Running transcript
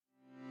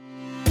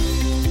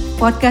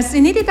Podcast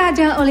ini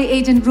ditaja oleh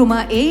ejen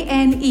rumah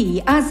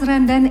ANE,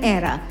 Azran dan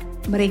Era.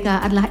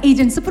 Mereka adalah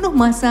ejen sepenuh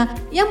masa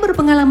yang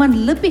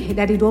berpengalaman lebih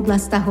dari 12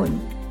 tahun.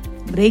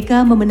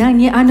 Mereka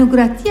memenangi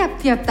anugerah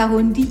tiap-tiap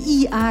tahun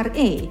di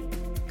ERA.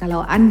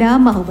 Kalau anda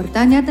mahu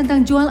bertanya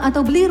tentang jual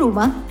atau beli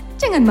rumah,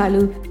 jangan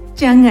malu,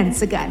 jangan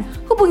segan.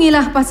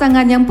 Hubungilah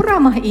pasangan yang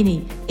beramah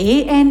ini.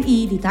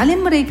 ANE di talian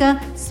mereka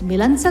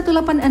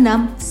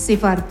 9186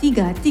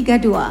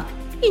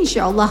 0332.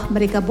 InsyaAllah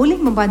mereka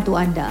boleh membantu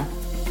anda.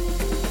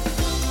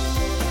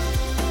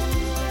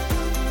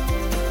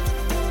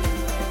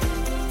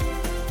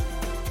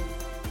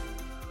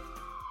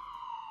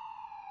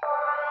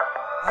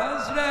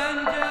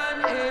 Azran dan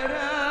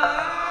Era,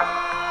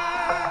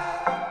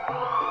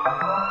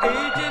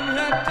 ejen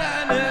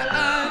hartana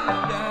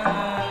anda.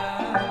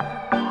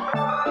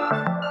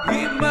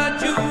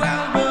 Hikmat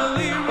jual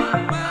beli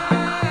rumah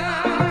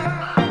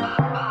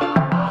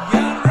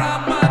yang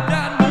ramah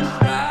dan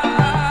mesra.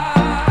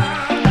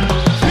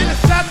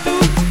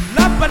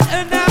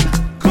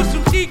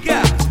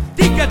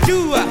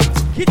 91860332.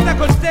 Kita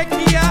kontak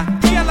dia,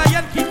 dia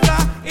layan kita.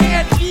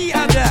 ANE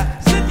ada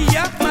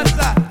setiap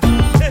masa.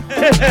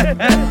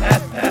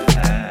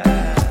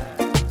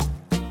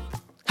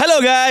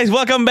 Hello guys,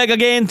 welcome back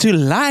again to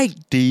Like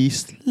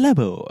These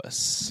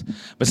Levels.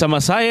 Bersama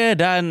saya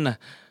dan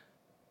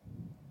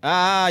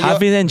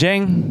Hafiz and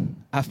Jeng.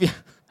 Hafiz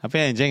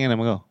and Jeng yang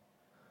nama kau?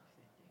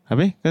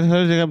 Hafiz? Kau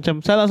selalu cakap macam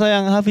salah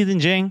sayang Hafiz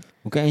and Jeng.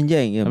 Bukan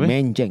Enjeng, ya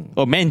Menjeng.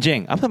 Oh,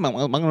 Menjeng. Apa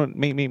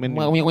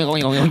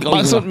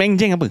maksud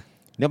Menjeng apa?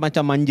 Dia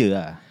macam manja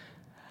lah.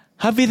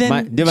 Hafiz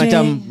and Dia Jeng.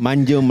 macam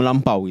manja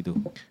melampau itu.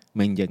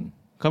 Menjeng.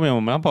 Kau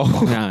memang melampau.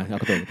 Nah,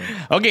 aku tahu.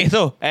 Okay,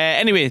 so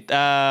anyway,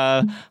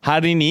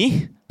 hari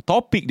ni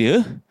topik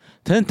dia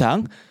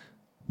tentang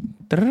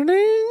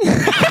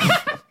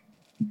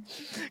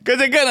kau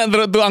cakap nak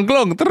teruk tu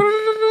angklung.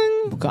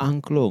 Bukan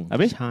angklung.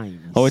 Habis?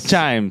 Chime. Oh,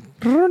 chime.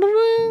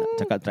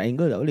 Nak cakap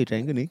triangle tak boleh.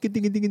 Triangle ni.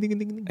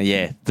 Keting.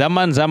 Yeah,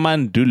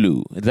 zaman-zaman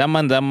dulu.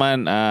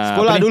 Zaman-zaman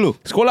Sekolah apa ni? dulu.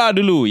 Sekolah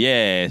dulu,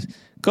 yes.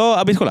 Kau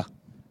habis sekolah?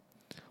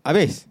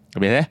 Habis.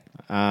 Habis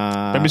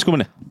Primary school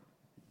mana?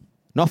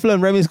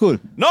 Northland Primary School.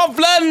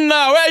 Northland,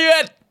 where you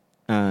at?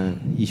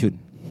 Yishun.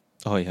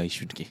 Oh, yeah,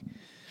 Yishun.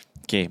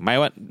 Okay,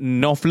 my what?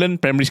 Northland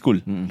Primary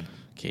School.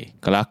 Okay,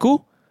 kalau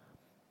aku,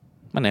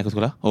 mana aku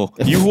sekolah? Oh,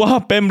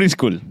 Yuhua Primary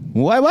School.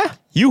 What?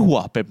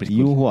 Yuhua Primary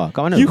School. Yuhua.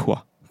 Kat mana?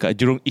 Yuhua. Kat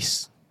Jurong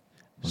East.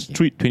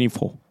 Street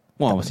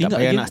 24. Wah, masih Tak ingat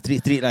payah lagi. nak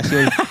street lah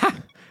Syul.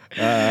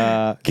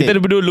 Kita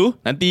daripada dulu.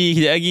 Nanti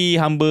kejap lagi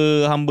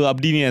hamba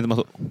abdi ni nanti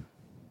masuk.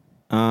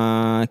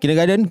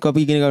 Kindergarten. Kau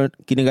pergi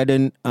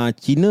kindergarten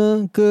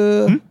Cina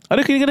ke?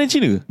 Ada kindergarten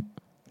Cina ke?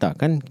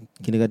 Tak kan.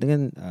 Kindergarten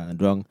kan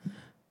diorang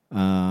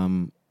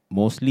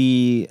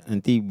mostly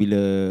nanti bila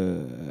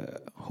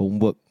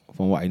homework,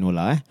 from what I know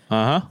lah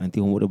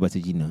nanti homework dia bahasa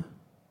Cina.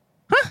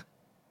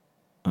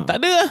 Tak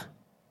ada lah.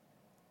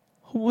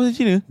 Bahasa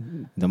Cina?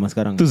 Zaman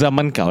sekarang. Tu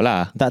zaman kau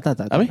lah. Tak.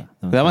 Habis?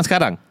 Zaman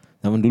sekarang?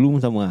 Zaman dulu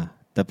pun sama lah.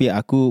 Tapi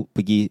aku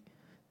pergi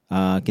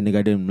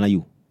kindergarten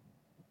Melayu.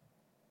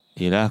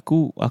 Yelah,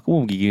 aku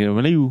pun pergi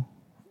kindergarten Melayu.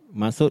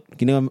 Maksud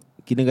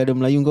kindergarten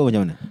Melayu kau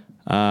macam mana?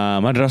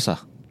 Madrasah.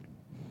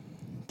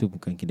 Itu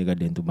bukan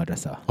kindergarten, tu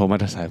madrasah. Oh,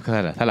 madrasah.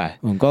 Salah.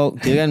 Kau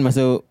kira kan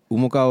masa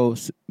umur kau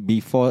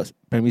before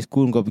primary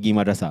school kau pergi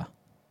madrasah?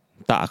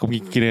 Tak, aku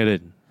pergi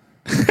kindergarten.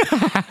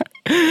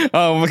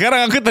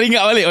 Sekarang aku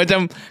teringat balik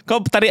macam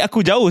kau tarik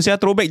aku jauh. Saya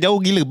throwback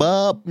jauh gila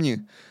babnya.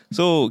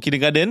 So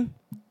kindergarten,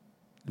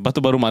 lepas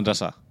tu baru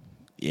madrasah.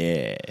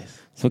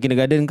 Yes. So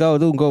kindergarten kau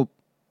tu kau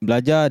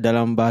belajar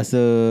dalam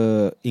bahasa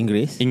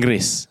Inggeris.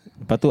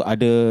 Lepas tu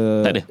ada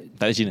Tak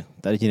ada Cina.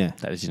 Tak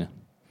ada Cina.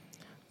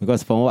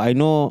 Because from what I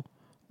know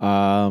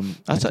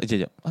Asal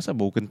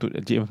bau kentut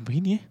Encik apa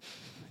ini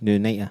dia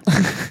naik lah.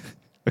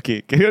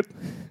 Okay, carry on.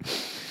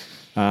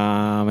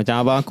 Macam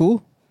abang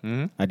aku,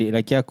 adik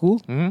lelaki aku,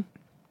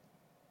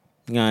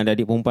 dengan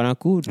adik perempuan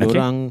aku,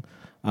 diorang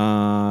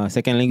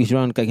second language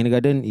diorang dekat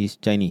kindergarten is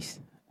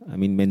Chinese. I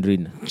mean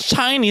Mandarin.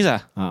 Chinese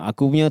lah.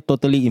 Aku punya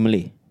totally in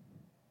Malay.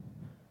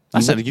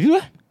 Asal gitu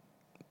lah.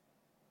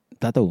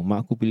 Tak tahu,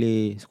 mak aku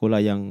pilih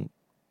sekolah yang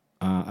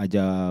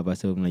ajar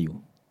bahasa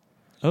Melayu.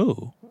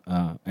 Oh.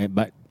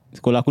 But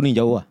sekolah aku ni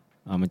jauh lah.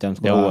 Macam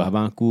sekolah Jauh lah.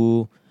 abang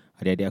aku,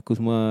 adik-adik aku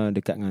semua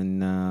dekat dengan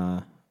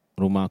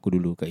rumah aku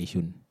dulu kat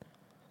Yishun.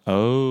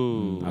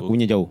 Oh. Aku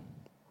punya jauh.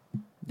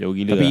 Jauh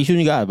gila. Tapi lah. Yishun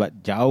juga, but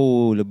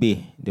jauh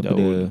lebih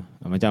daripada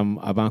macam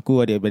abang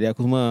aku, adik-adik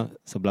aku semua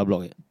sebelah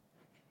blok je.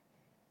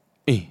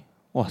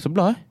 Wah,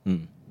 sebelah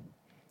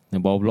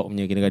Bawah blok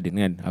punya kindergarten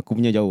kan. Aku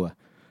punya jauh lah.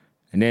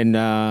 And then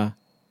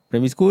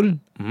primary school,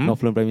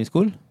 Northland Primary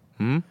School.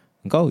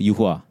 Engkau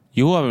Yuhua.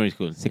 Yuhua Primary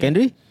School.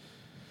 Secondary?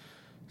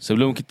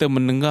 Sebelum kita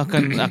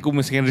mendengarkan aku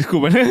secondary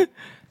school mana,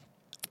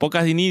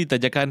 podcast ini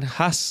ditajakan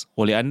khas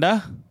oleh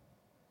anda.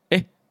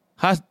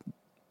 Khas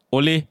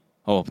oleh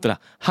betul lah.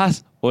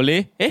 Khas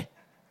oleh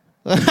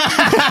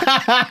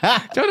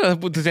Macam mana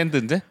putus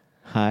sentence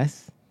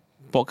Khas.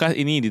 Podcast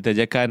ini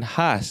ditajakan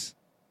khas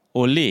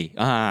oleh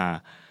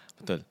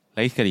betul.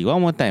 Lagi sekali.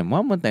 One more time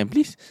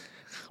please.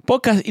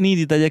 Podcast ini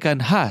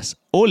ditajakan khas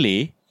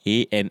oleh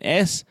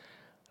ANS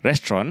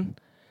Restaurant,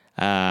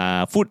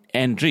 Food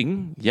and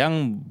Drink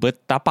yang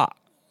bertapak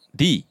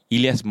di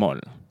Ilyas Mall.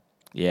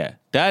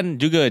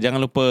 Dan juga jangan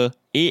lupa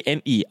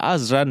ANE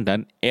Azran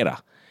dan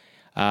Era,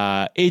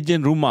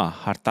 ejen rumah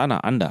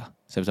hartanah anda.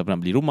 Siapa-siapa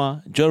nak beli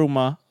rumah, jual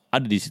rumah,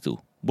 ada di situ.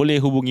 Boleh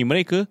hubungi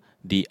mereka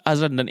di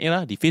Azran dan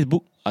Era di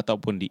Facebook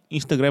ataupun di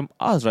Instagram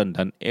Azran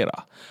dan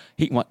Era.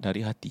 Hikmat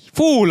dari hati.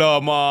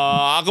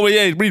 Lama aku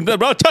boleh beri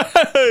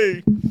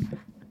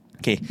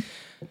Okay,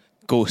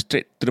 go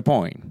straight to the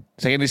point.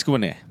 Secondary school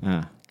mana?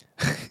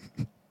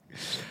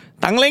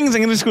 Tangleng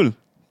Secondary School.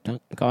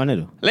 Kat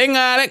mana tu?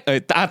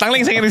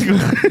 Tangleng Secondary School.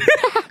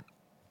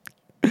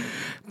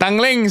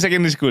 Tangleng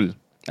Secondary School,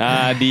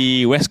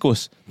 di West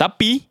Coast.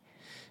 Tapi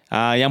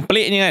yang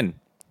peliknya kan,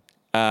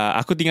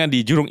 aku tinggal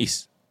di Jurong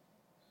East,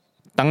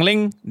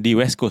 Tangleng di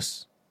West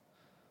Coast.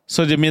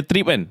 So dia punya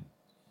trip kan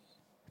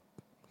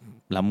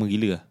lama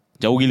gila lah,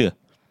 jauh gila.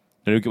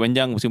 Dari Bukit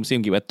Panjang,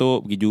 musim-musim Bukit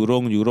Batok, pergi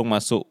Jurong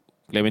masuk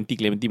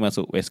Clementi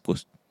masuk West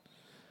Coast.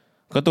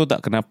 Kau tahu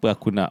tak kenapa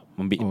aku nak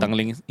ambil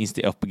Tangleng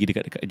instead of pergi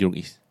dekat-dekat Jurong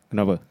East?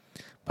 Kenapa?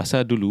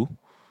 Pasal dulu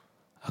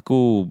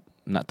aku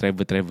nak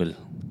travel.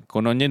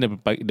 Kononnya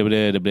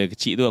daripada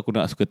kecil tu aku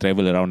nak suka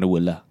travel around the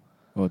world lah.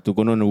 Oh, tu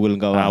konon world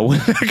kau lah.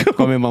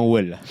 Kau memang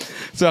world lah.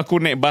 So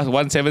aku naik bus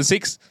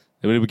 176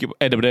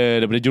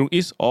 daripada Jurong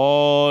East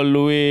all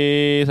the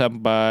way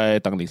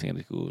sampai Tangleng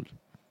Secondary School.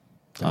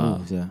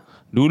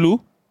 Dulu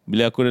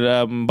bila aku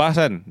dalam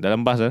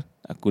bus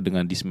aku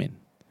dengan Discman.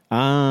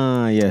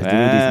 Yes,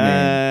 dulu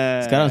Discman.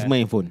 Sekarang semua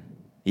handphone.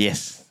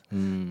 Yes.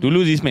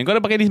 Dulu Discman. Kau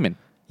dah pakai Discman?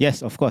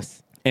 Yes, of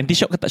course.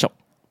 Anti-shock ke tak shock?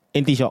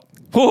 Anti-shock.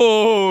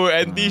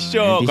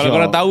 Anti-shock. Kalau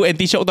korang tahu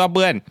anti-shock tu apa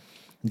kan?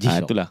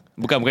 G-shock. Itulah.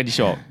 Bukan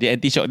G-shock. Dia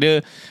anti-shock.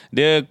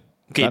 Dia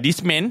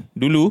Discman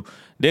dulu,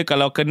 dia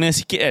kalau kena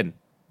sikit kan,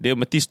 dia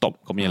mesti stop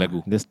kau punya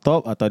lagu. Dia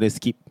stop atau dia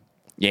skip?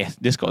 Yes,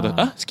 dia stop.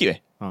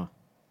 Skip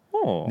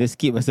Dia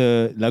skip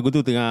pasal lagu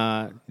tu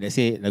tengah, let's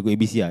say lagu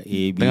ABC lah,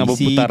 A, B, tengah C,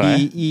 berputar,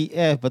 D, E,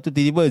 F. Lepas tu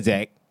tiba-tiba Z.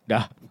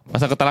 Dah.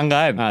 Pasal kau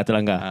terlanggar kan?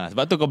 Terlanggar.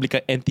 Sebab tu kau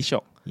belikan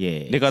anti-shock.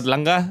 Yes. Dia kalau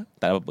terlanggar,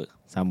 tak ada apa-apa.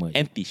 Sama.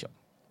 Anti-shock.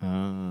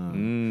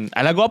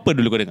 Lagu apa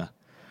dulu kau dengar?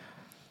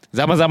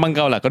 Zaman-zaman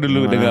kau lah. Kau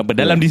dulu dengar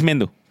dalam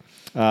Discman tu.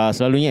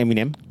 Selalunya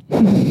Eminem.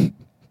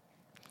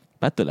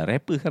 Patutlah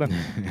rapper sekarang.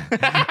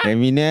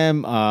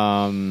 Eminem,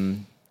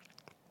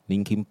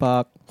 Linkin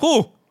Park,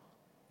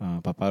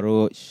 Papa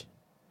Roach.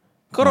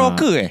 Kau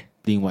rocker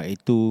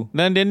Blink-182.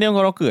 Dan dia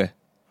kau rocker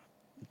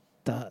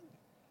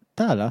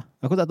Tak lah.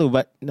 Aku tak tahu.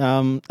 But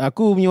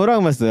aku punya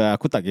orang masa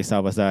aku tak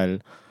kisah pasal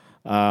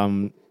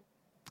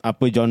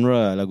apa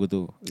genre lagu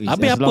tu.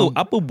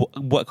 Apa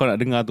buat kau nak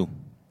dengar tu?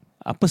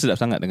 Apa sedap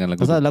sangat dengan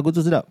lagu pasal tu? Lagu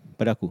tu sedap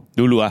pada aku.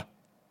 Dulu lah.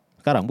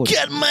 Sekarang pun.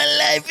 Cut my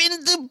life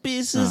into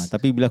pieces.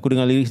 Tapi bila aku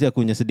dengar lirik dia,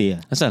 aku punya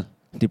sedih lah. Asal?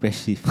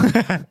 Depresif.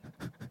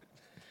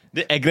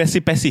 Dia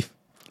agresif pasif.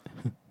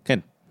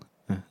 Kan?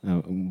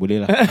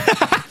 Boleh lah.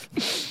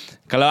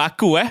 Kalau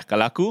aku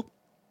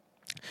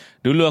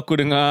dulu aku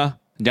dengar,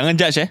 jangan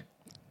judge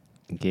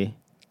Okay.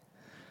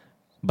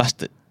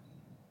 Busted.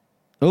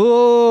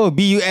 Oh,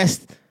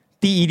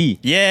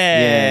 BUSTED.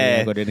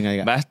 Yeah, aku ada dengar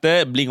juga.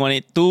 Busted,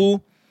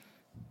 Blink-182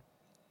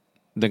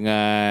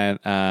 dengan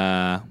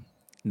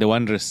The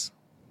Wanderers.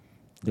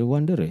 The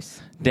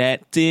Wanderers.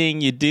 That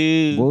thing you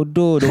do.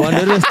 Bodoh. The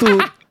Wanderers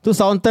tu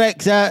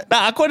soundtrack saya.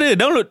 Tak, aku ada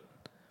download.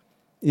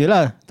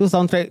 Yelah, tu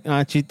soundtrack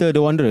cerita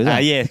The Wanderers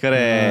lah. Yes,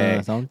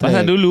 correct. Soundtrack.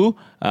 Pasal dulu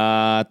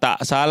tak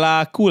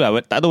salah aku lah,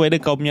 tak tahu whether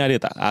kau punya ada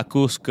tak.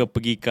 Aku suka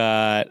pergi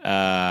kat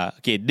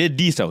dia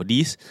disk tau.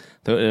 Disk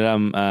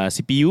dalam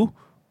CPU.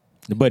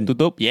 Burn.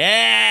 Tutup.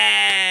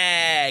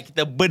 Yeah,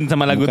 kita burn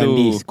sama lagu Bukan tu.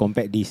 disk,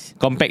 compact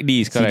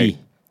disk, correct. CD.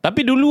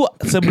 Tapi dulu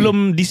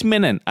sebelum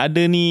Discman kan,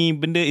 ada ni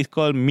benda is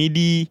called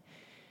MIDI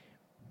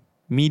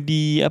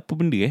apa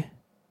benda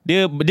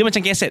Dia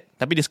macam kaset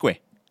tapi dia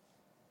square.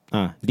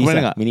 Disk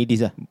lah, mini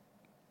disk lah.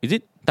 Is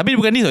it? Tapi dia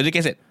bukan disk tau, dia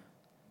kaset.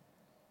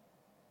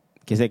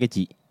 Kaset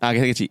kecil.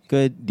 Kaset kecil.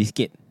 Ke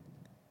disket.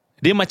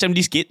 Dia macam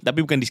disket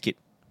tapi bukan disket.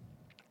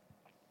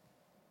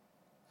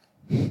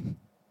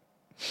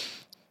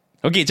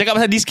 Okay, cakap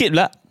pasal disket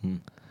pula.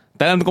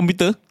 Dalam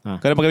komputer,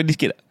 kau dah pakai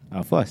disket tak?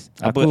 Of course.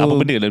 Apa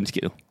benda dalam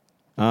disket tu?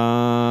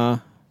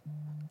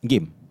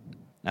 Game.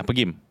 Apa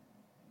game?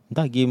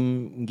 Entah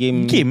game.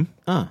 Game?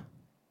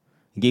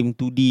 Game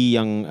 2D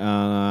yang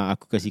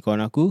aku kasih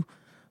kawan aku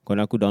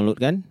download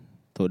kan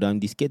untuk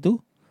dalam disket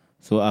tu.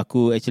 So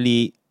aku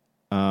actually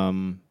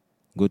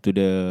go to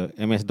the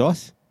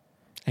MS-DOS,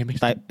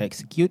 type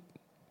execute.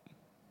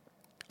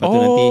 Lepas tu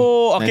nanti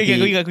aku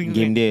ingat.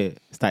 game dia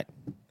start.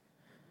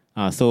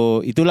 So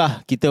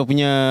itulah kita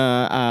punya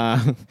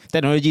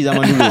teknologi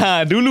zaman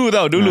dulu.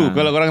 Dulu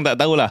kalau korang tak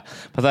tahulah.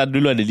 Pasal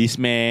dulu ada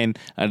Discman,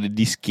 ada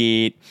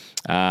disket.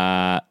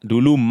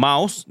 Dulu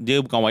mouse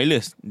dia bukan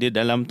wireless, dia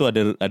dalam tu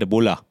ada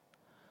bola.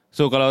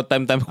 So kalau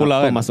time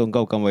sekolah kan, masuk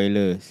kau bukan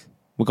wireless.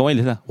 Bukan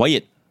wireless lah,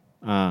 wired.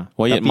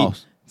 Wired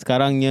mouse.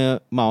 Sekarangnya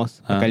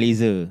mouse pakai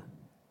laser.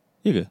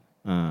 Ya ke?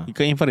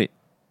 Ikan infrared.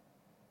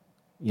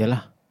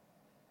 Yalah.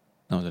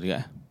 Tak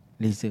juga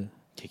Laser.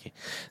 Okay.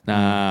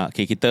 Nah,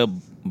 okay, kita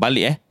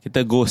balik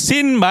Kita go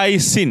scene by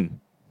scene.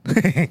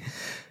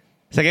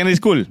 Secondary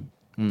school.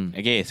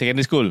 Okay,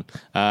 secondary school.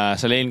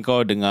 Selain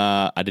kau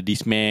dengar ada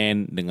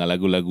Discman, dengar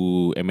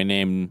lagu-lagu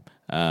Eminem,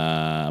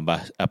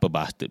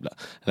 Bastard pula.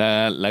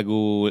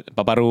 Lagu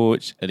Papa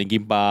Roach,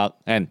 Linkin Park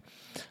kan.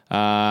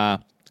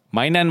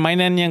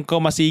 Mainan-mainan yang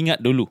kau masih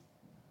ingat dulu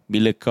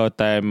bila kau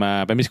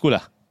time primary school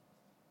lah.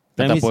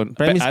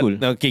 Primary school.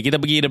 Okay, kita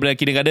pergi daripada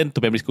kindergarten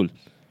to primary school.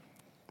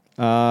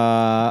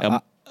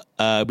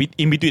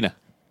 In between lah.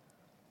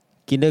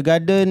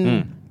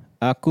 Kindergarten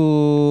aku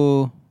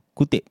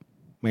kutip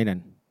mainan.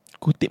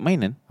 Kutip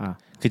mainan?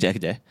 Kejap.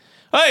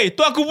 Hey,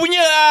 tu aku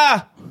punya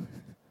lah.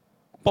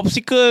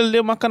 Popsicle,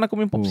 dia makan aku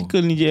punya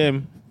popsicle ni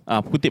JM.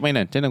 Kutip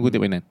mainan. Macam mana kutip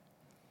mainan?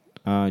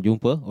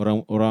 Jumpa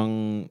orang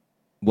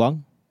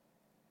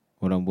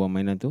buang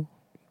mainan tu.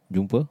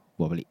 Jumpa,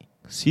 bawa balik.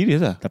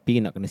 Serius lah? Tapi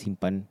nak kena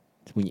simpan,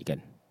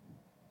 sembunyikan.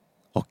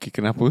 Okay,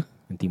 kenapa?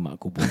 Nanti mak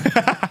aku buang.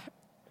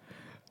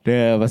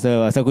 Dia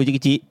pasal aku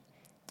kecil-kecil.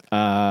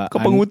 Kau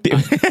pengutip?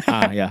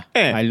 Ya.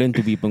 I learn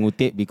to be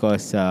pengutip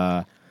because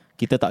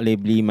kita tak boleh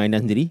beli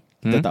mainan sendiri.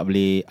 Kita tak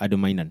boleh ada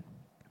mainan.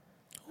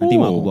 Nanti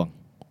mak aku buang.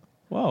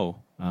 Wow.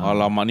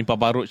 Alamak, ni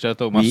Papa Roach dah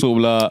tu masuk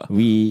pula.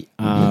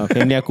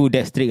 Family aku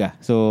that strict lah.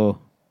 So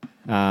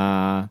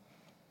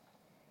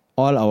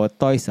all our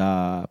toys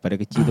pada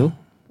kecil tu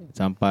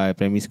sampai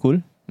primary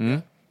school.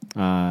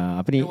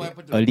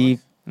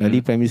 Early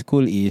primary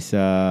school is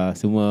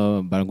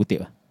semua barang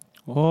kutip lah.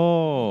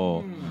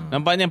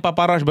 Nampaknya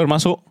Papa Roach baru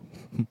masuk.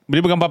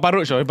 Bila bukan Papa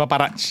Roach,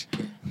 Papa Raj.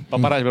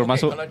 Papa Raj baru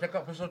masuk. Kalau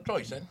cakap pasal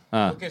toys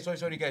Okay,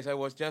 sorry guys, I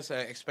was just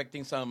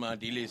expecting some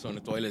delays on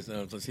the toilets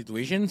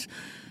situations.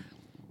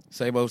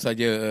 Saya baru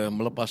saja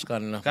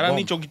melepaskan Sekarang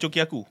ni coki-coki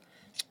aku.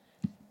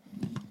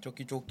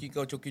 Coki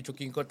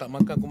kau tak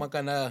makan, aku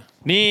makan lah.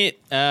 Ni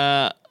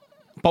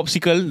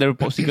popsicle, dari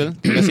popsicle.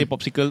 Terima kasih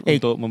popsicle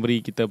untuk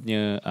memberi kita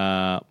punya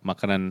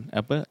makanan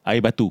air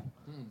batu.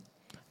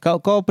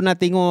 Kau pernah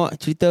tengok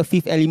cerita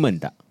Fifth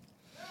Element tak?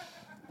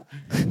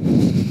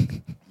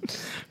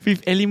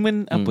 Fifth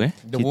Element apa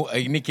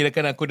Ini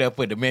kirakan aku dah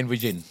the main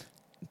version.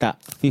 Tak,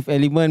 Fifth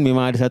Element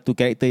memang ada satu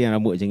karakter yang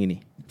rambut macam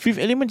ni. Fifth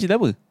Element cerita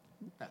apa?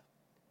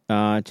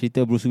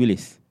 Cerita Bruce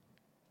Willis.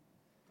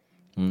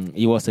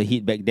 It was a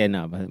hit back then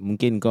lah.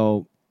 Mungkin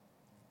kau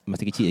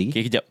masih kecil lagi.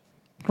 Okay, kejap.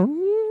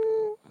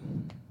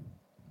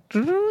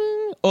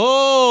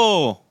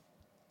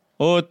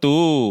 Tu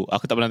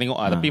aku tak pernah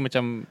tengok tapi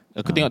macam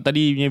aku tengok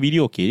tadi punya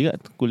video. Okay juga,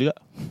 cool juga.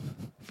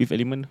 Fifth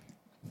Element.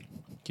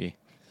 Okay,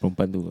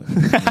 perempuan tu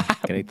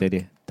karakter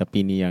dia.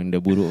 Tapi ni yang the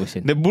buruk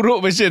version. The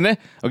buruk version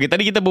Okay,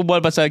 tadi kita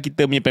berbual pasal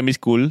kita punya primary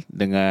school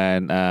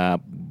dengan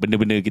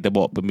benda-benda kita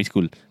bawa primary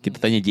school. Kita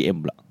tanya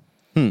JM pula.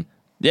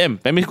 JM,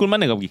 primary school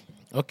mana kau pergi?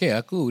 Okay,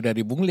 aku dari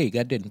Boon Lay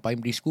Garden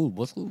Primary School,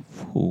 bosku.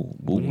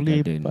 Boon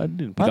Lay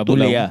Garden. Dekat Boon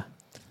Lay lah.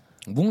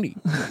 Boon Lay.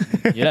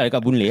 Yelah,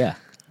 dekat Boon Lay lah.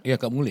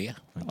 Ya, kat Boon Lay lah.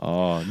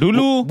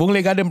 Dulu Boon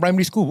Lay Garden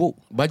Primary School,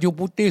 baju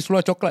putih,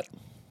 seluar coklat.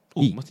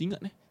 masih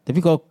ingat Tapi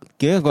kau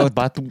kira kau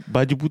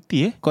baju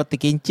putih kau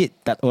terkencit,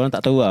 orang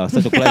tak tahu lah.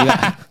 Pasal coklat juga.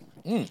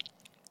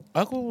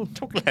 Aku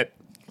coklat.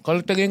 kalau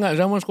teringat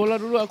zaman sekolah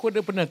dulu, aku ada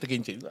pernah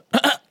terkencit juga.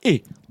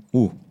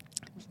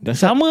 Dah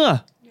Sama lah.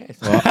 Yes.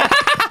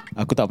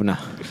 Aku tak pernah.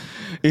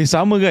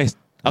 Sama guys.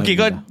 Okay,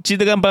 kau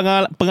ceritakan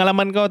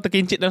pengalaman kau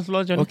terkencit dan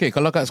seluar macam mana? Okay,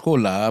 kalau kat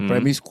sekolah,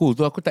 primary school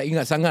tu, aku tak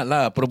ingat sangat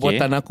lah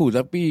perbuatan aku.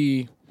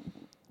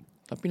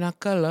 Tapi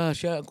nakal lah,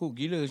 Syah. Aku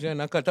gila, Syah,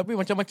 nakal. Tapi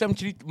macam-macam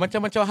cerita,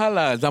 macam-macam hal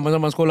lah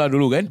zaman-zaman sekolah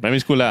dulu kan.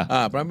 Primary school lah.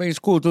 Primary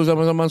school tu,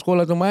 zaman-zaman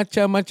sekolah tu,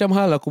 macam-macam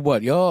hal aku buat.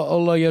 Ya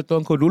Allah, ya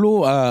Tuhanku.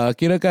 Dulu,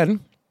 kirakan,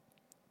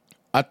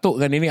 atuk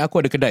kan ini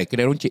aku ada kedai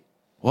runcit.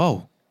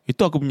 Wow,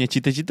 itu aku punya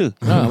cita-cita.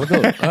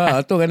 Betul.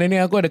 Atuk kan ini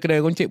aku ada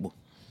kedai runcit pun.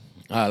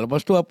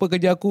 Lepas tu apa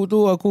kerja aku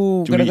tu,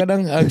 aku Curi.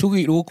 kadang-kadang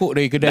curi rokok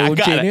dari kedai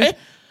runcit ni.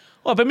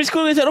 Primary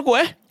school ni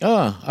rokok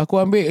Aku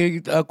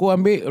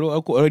ambil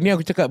ni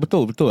aku cakap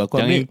betul aku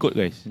Jangan ambil. ikut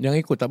guys. Jangan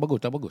ikut, tak bagus.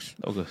 Tak bagus.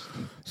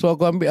 So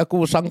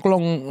aku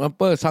sangklong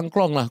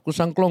lah. Aku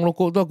sangklong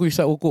rokok tu, aku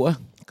hisap rokok lah.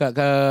 Kat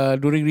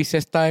during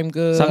recess time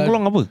ke.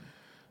 Sangklong apa?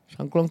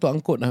 Sangklong tu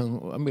angkut lah,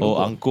 ambil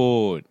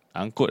rokok.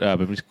 Angkut lah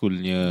primary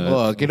schoolnya.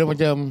 Kira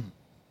macam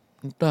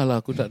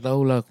entahlah, aku tak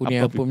tahulah aku ni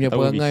apa punya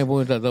perangai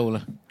pun tak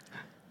tahulah.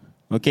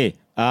 Okay,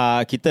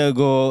 kita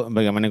go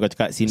bagaimana kau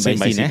cakap scene by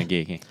scene.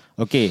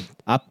 Okay,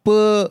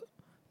 apa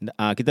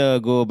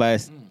kita go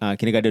bahas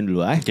kindergarten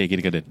dulu Okay,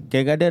 kindergarten.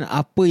 Kindergarten,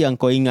 apa yang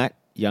kau ingat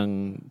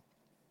yang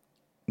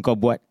kau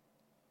buat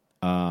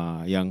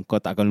yang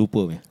kau tak akan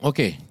lupa punya?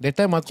 Okay, that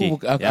time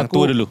aku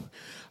tua dulu.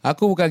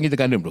 Aku bukan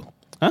kindergarten bro.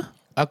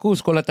 Aku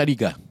sekolah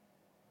tadika.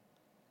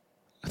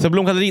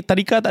 Sebelum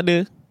tadika tak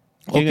ada.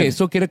 Okay,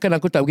 so kirakan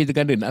aku tak pergi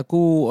kindergarten.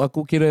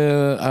 Aku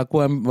kira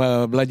aku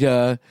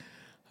belajar.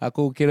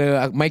 Aku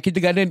kira my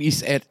kindergarten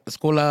is at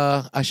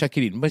sekolah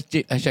Asyakirin,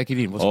 Masjid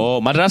Asyakirin.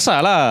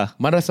 Madrasah lah.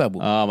 Madrasah bu.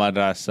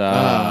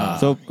 Madrasah.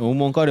 So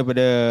umur kau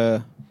daripada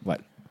what?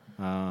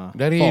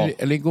 Dari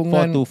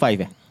lingkungan 4 to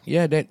 5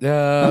 Yeah, that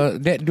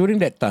during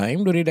that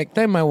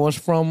time I was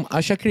from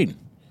Asyakirin.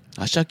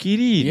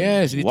 Asyakirin.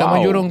 Yes, di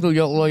Taman Jurong tu.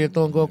 Ya Allah, ya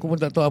Tuhan aku pun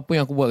tak tahu apa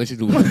yang aku buat kat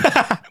situ.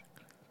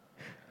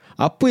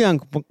 Apa yang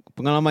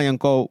pengalaman yang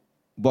kau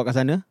buat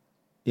kat sana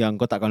yang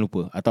kau takkan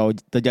lupa, atau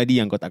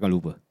terjadi yang kau takkan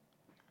lupa?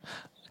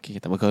 Okay,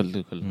 tak bakal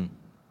dulu.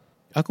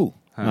 Aku?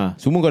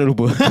 Semua kau dah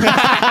lupa.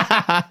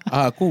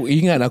 Aku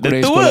ingat aku Dah dari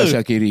tua. sekolah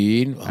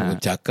Syakirin.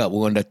 Cakap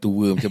orang dah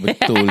tua macam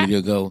betul je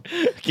kau.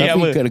 Kira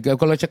Tapi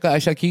kalau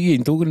cakap Syakirin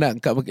tu nak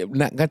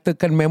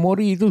katakan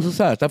memori tu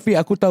susah. Tapi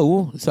aku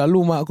tahu selalu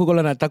mak aku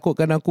kalau nak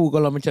takutkan aku,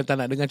 kalau macam tak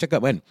nak dengar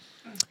cakap kan,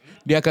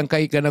 dia akan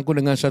kaitkan aku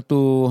dengan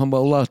satu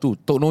hamba Allah tu,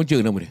 Tok Noja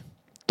nama dia.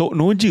 Tok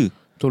Noja.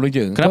 Tok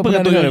Noja. Kenapa Kau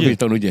pernah Tok dengar Noja? apa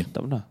Tok Noja?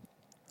 Tak pernah.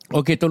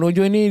 Okay, Tok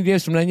Noja ni dia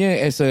sebenarnya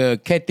as a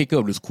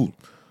caretaker of the school.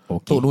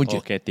 Tok Noja.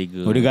 Okay,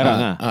 3. Oh, dia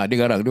garang Dia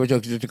garang. Dia macam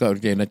kita cakap,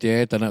 okay, nanti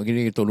tak nak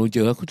gini, Tok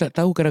Noja. Aku tak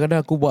tahu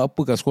kadang-kadang aku buat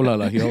apa kat sekolah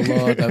lah. Ya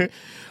Allah.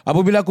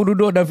 Apabila aku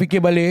duduk dan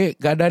fikir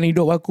balik keadaan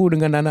hidup aku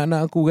dengan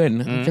anak-anak aku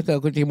kan, aku cakap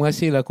aku terima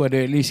kasih lah, aku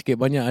ada at least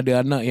sikit banyak ada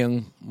anak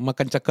yang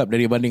makan cakap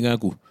dari bandingan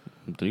aku.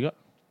 Betul juga.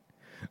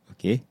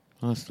 Okay.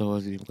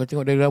 Astaghfirullahaladzim. Kau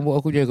tengok dari rambut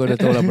aku je, kau dah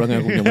tahu lah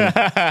perangai aku macam mana.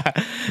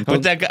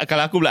 Macam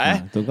kalau aku pula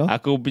Betul kau?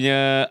 aku punya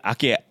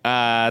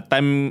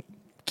time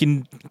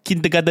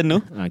kindergarten tu,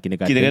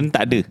 kindergarten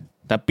tak ada.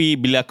 Tapi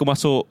bila aku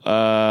masuk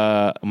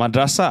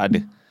madrasah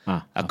ada.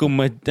 Aku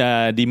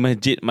di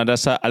masjid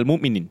Madrasah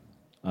Al-Mu'minin.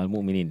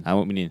 Al-Mu'minin.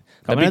 Al-Mu'minin.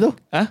 Kat mana tu?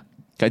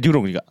 Kat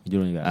Jurong juga.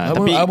 Jurong juga.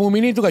 Tapi Abu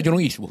Mini tu kat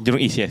Jurong East.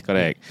 Jurong East, yes,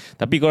 correct.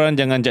 Tapi korang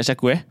jangan judge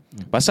aku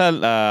Pasal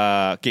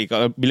okay,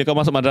 bila kau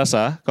masuk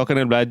madrasah, kau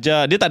kena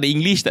belajar. Dia tak ada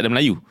English, tak ada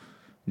Melayu.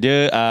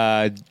 Dia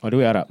All the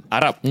way Arab.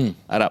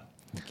 Arab.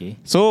 Okay.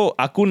 So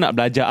aku nak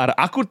belajar Arab.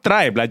 Aku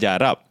try belajar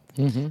Arab.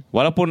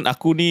 Walaupun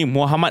aku ni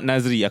Muhammad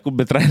Nazri, aku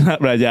bertry nak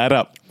belajar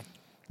Arab.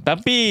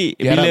 Tapi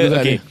Di Arab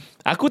juga okay, dia.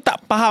 aku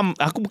tak faham.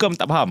 Aku bukan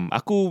tak faham.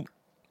 Aku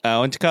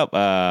orang cakap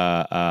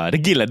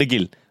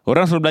degil.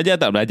 Orang suruh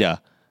belajar tak belajar.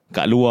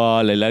 Kat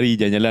luar lari-lari,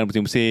 jalan-jalan,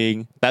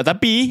 pusing-pusing.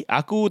 Tapi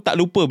aku tak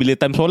lupa bila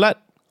time solat.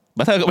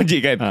 Pasal kat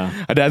masjid kan,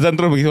 ada azan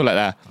terus pergi solat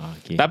lah.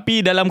 Okay. Tapi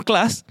dalam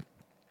kelas,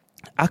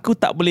 aku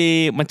tak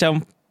boleh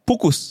macam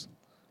fokus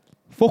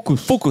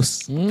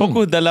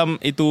dalam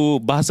itu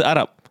bahasa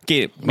Arab.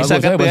 Okay, Misal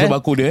misal kata bahasa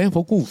baku dia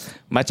fokus.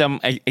 macam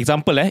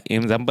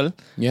example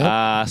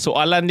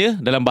soalan dia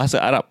dalam bahasa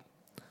Arab.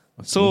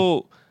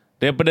 So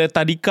daripada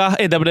tadikah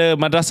daripada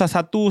madrasah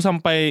 1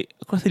 sampai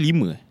aku rasa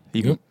 5.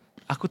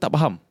 Aku tak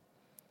faham.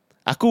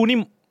 Aku ni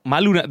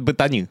malu nak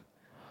bertanya.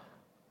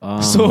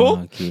 So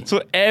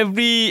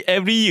every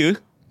year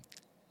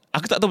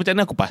aku tak tahu macam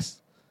mana aku pass.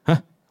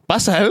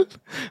 Pasal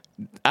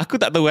aku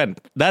tak tahu kan.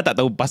 Dah tak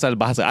tahu pasal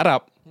bahasa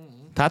Arab.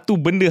 Satu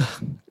benda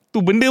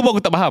pun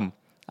aku tak faham.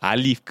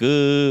 Alif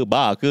ke,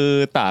 ba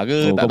ke, ta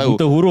ke, tak tahu.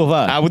 Buta huruf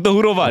lah. Buta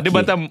huruf lah. Dia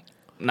macam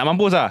nak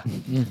mampus lah.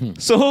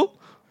 So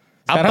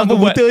Sekarang apa pun aku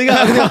buat? buta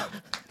juga.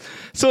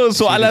 So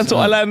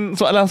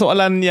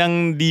soalan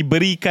yang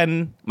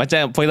diberikan,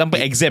 macam for example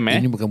exam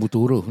Ini bukan butuh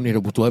huruf, ni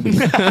dah butuh habis.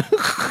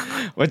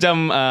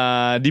 macam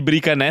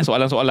diberikan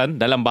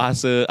soalan-soalan dalam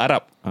bahasa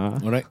Arab.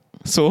 Alright.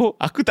 So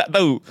aku tak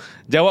tahu.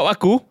 Jawab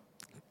aku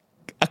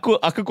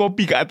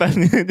copy kat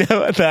atasnya.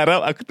 Jawab bahasa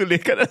Arab, aku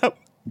tulis kat dalam.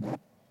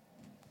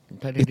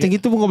 Macam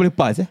gitu pun kau boleh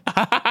pass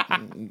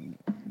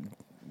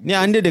Ni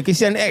anda the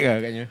Christian Act lah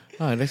katnya.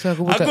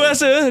 Aku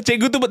rasa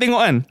cikgu tu buat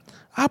tengok kan,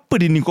 apa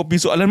dia ni copy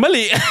soalan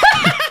balik.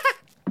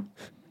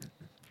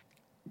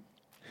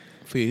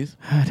 Fiz.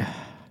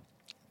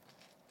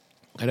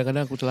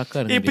 Kadang-kadang aku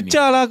celaka dengan dia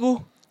pecah lah aku.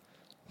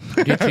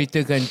 ni. Dia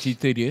ceritakan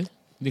cerita dia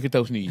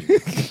ketahui sendiri.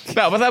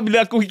 Tak, pasal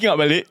bila aku ingat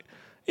balik,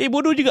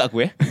 bodoh juga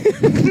aku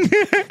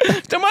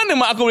Macam mana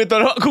mak aku boleh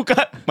taruh aku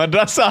kat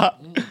madrasah?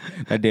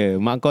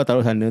 Ada. Mak kau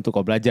taruh sana tu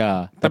kau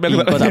belajar. Tapi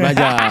Tapi aku kau tak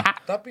belajar.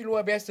 Tapi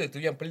luar biasa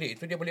tu, yang pelik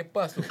tu dia boleh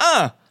pass tu.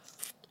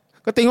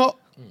 Kau tengok.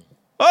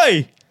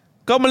 Oi,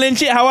 kau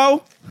melencik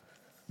hawau.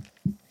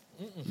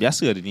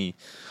 Biasa ada ni.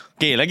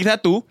 Okay, lagi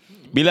satu.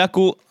 Bila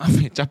aku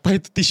capai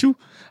tu tisu,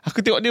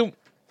 aku tengok dia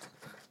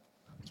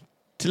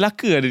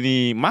celaka ada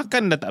ni.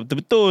 Makan dah tak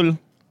betul-betul.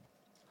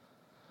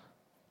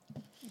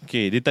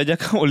 Okay,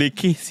 ditajakan oleh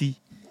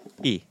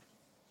KCA.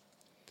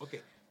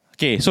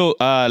 Okay, so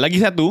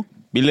lagi satu.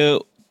 Bila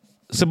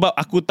sebab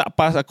aku tak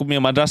pass aku punya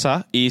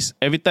madrasah is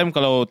every time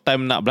kalau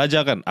time nak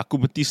belajar kan,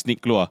 aku berhenti sneak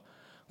keluar.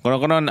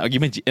 Korang-korang nak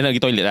pergi masjid, nak pergi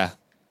toilet lah.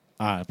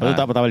 Lepas tu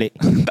tak patah balik.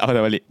 Tak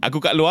patah balik.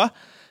 Aku kat luar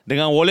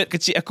dengan wallet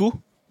kecil aku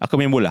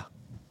main bola.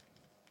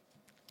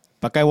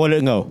 Pakai wallet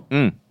kau.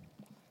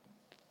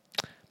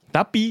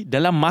 Tapi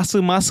dalam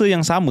masa-masa yang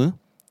sama,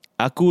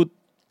 aku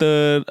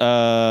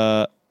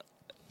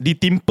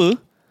ditimpa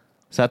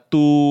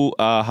satu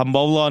hamba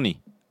Allah ni,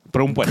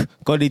 perempuan.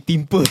 Kau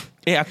ditimpa.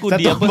 Aku Satu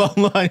dia apa?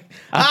 bangun.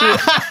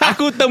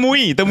 Aku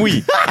temui.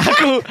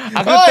 Aku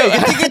Oi,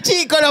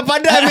 kecil-kecil kau dah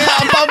padan ni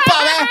empat-empat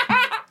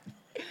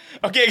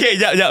Okay,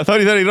 jap.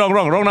 Sorry,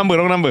 wrong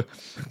number.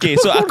 Okay,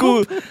 so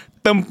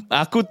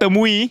aku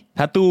temui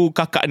satu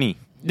kakak ni.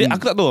 Dia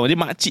aku tak tahu dia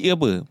makcik ke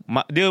apa.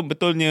 Dia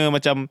betulnya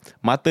macam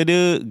mata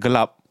dia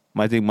gelap.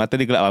 Mata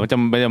dia gelap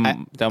macam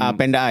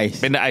Panda eyes.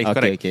 Panda eyes,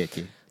 correct.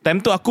 Okay. Time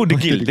tu aku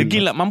degil.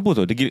 Degil nak mampus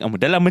tu. Degil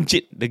dalam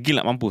masjid.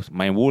 Degil nak mampus.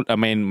 Main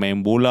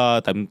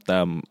bola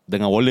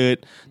dengan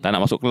wallet. Tak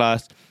nak masuk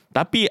kelas.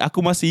 Tapi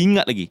aku masih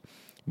ingat lagi.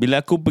 Bila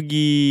aku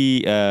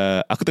pergi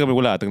aku tengah main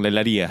bola, tengah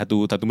lari-lari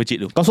satu masjid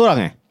tu. Kau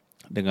seorang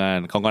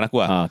Dengan kawan-kawan aku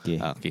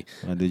Okay.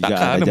 Ada juga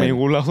takkan main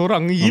bola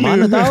seorang ni gila.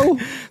 Mana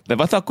tahu.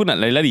 Lepas tu aku nak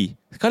lari-lari.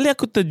 Sekali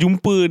aku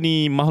terjumpa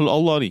ni makhluk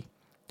Allah ni,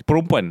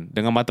 perempuan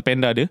dengan mata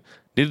panda dia.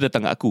 Dia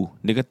datang kat aku.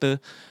 Dia kata,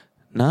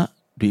 "Nak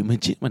duit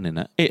masjid mana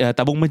nak?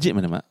 Tabung masjid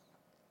mana mak?"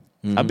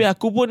 Habis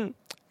aku pun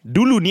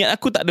dulu niat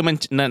aku tak ada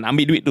nak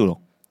ambil duit tu.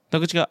 So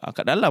aku cakap,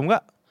 "Kat dalam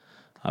kak."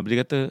 Habis dia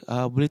kata,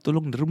 "Boleh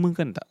tolong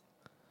dermakan tak?"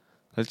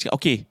 Aku cakap,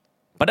 "Okey."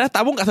 Padahal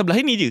tabung kat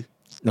sebelah ini je.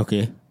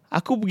 Okay.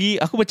 Aku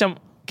pergi, aku macam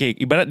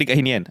ibarat dekat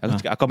sini kan.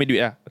 Aku cakap, "Aku ambil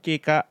duit lah." "Okey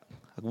kak."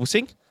 Aku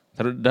pusing,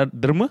 taruh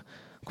derma.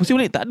 Aku pusing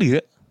balik, tak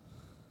ada kak.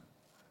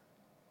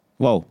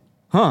 Wow.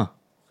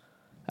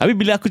 Habis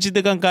bila aku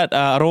ceritakan kat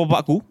arwah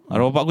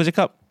bapak aku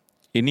cakap,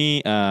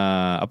 "Ini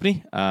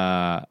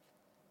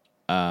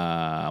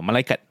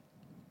malaikat."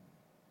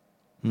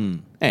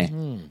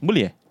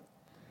 Boleh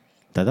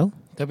Tak tahu.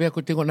 Tapi aku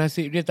tengok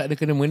nasib dia tak ada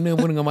kena-mena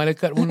pun dengan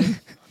malaikat pun.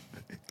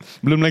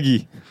 Belum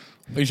lagi.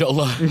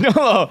 InsyaAllah.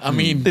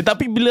 Amin.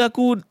 Tapi bila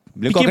aku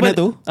Bila kau kena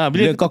tu,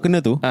 bila kau kena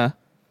tu,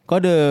 kau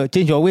ada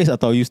change your ways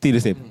atau you still the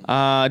same?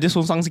 dia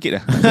songsang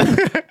sikit dah.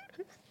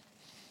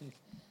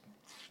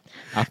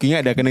 Aku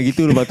ingat dah kena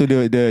gitu. Lepas tu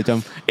dia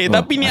macam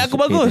tapi ni aku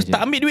bagus.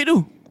 Tak ambil duit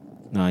tu.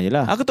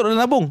 Yelah. Aku tak ada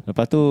nabung.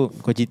 Lepas tu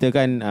kau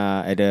ceritakan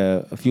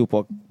ada a few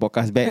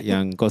podcast back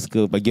yang kau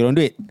suka bagi orang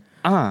duit.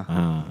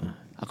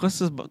 Aku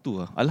rasa sebab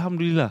tu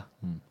Alhamdulillah.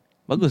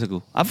 Bagus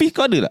aku. Hafiz,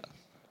 kau ada tak?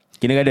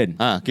 Kindergarten.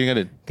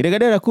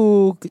 Kindergarten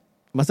aku,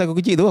 masa aku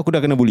kecil tu aku dah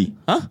kena bully.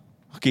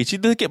 Okay,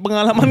 cerita sikit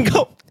pengalaman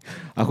kau.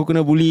 Aku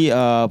kena bully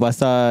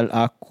pasal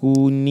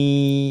aku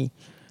ni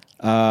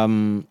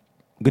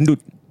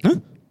gendut.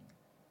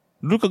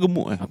 Dulu kau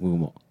gemuk Aku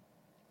gemuk.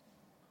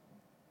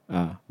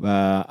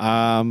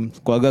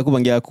 Keluarga aku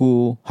panggil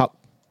aku Hulk.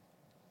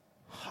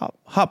 Hulk.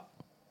 Hulk.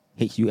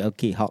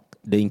 Hulk.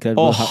 The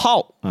Incredible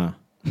Hulk.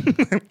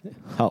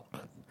 Hulk.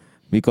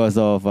 Because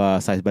of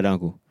size badan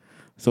aku.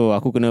 So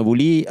aku kena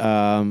bully.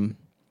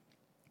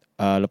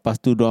 Lepas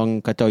tu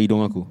dorang kacau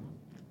hidung aku.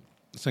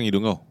 Sang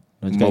hidung kau?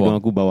 Dorang cakap hidung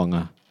aku bawang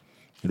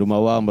hidung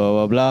bawang bla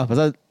bla bla.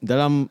 Pasal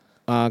dalam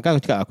kan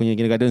aku cakap aku punya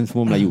kindergarten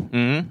semua Melayu.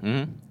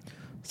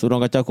 So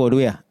dorang kacau aku all the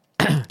way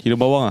Hidung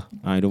bawang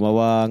hidung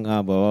bawang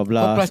bla bla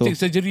bla. Kau plastik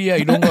surgery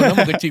hidung kau.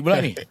 Nama kecil pula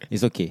ni.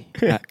 It's okay.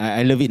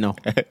 I love it now.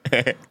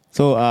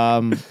 So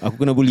aku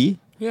kena bully.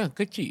 Ya,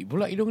 kecil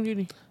pula hidung dia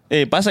ni.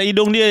 Pasal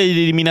hidung dia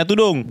jadi minat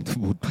tudung.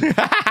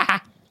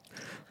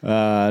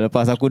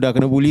 Lepas aku dah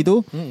kena bully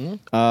tu,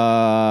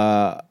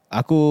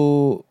 aku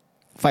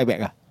fight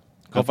back lah.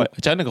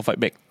 Macam mana kau fight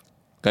back?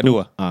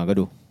 Gaduh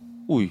gaduh.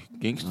 Ui,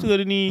 gangster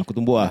dia ni. Aku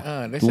tumbuk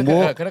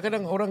Tumbuk.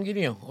 Kadang-kadang orang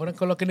gini orang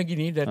kalau kena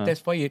gini dah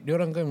test fight, dia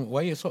orang kan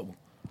wire sock.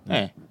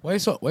 Wire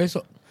sock.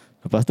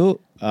 Lepas tu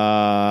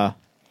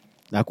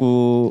aku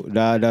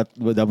dah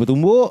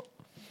bertumbuk.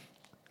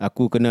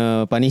 Aku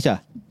kena punish lah.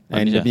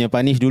 And dia punya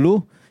punish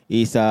dulu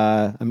is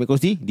ambil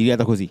kursi, diri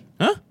atas kursi.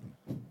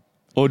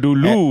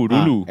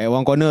 Dulu. At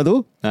one corner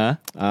tu,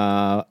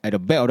 at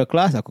the back of the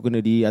class, aku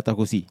kena di atas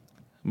kursi.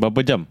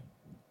 Berapa jam?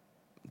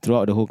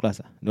 Throughout the whole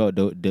class throughout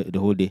the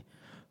whole day.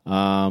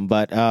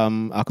 But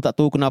aku tak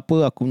tahu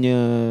kenapa aku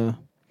punya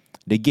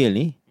degil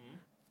ni,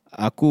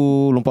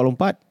 aku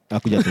lompat-lompat,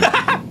 aku jatuh.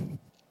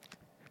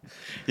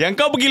 Yang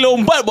kau pergi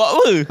lompat buat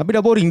apa? Tapi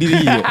dah boring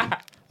diri.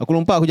 Aku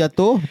lompat, aku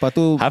jatuh. Lepas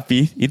tu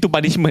Hafiz, itu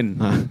punishment.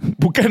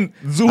 Bukan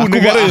zoo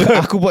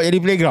negara. Aku buat jadi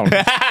playground.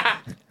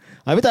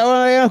 Habis tak ada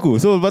orang lain aku.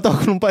 So lepas tu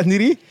aku lompat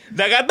sendiri.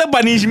 Dah kata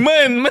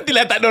punishment,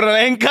 mestilah tak ada orang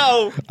lain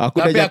kau.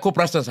 Tapi aku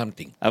perasan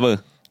something. Apa?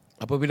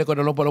 Apabila kau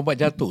dah lompat-lompat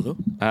jatuh tu,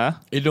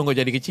 hidung kau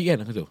jadi kecil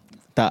kan tu?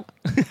 Tak.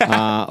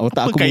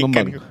 Otak aku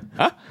mengembang.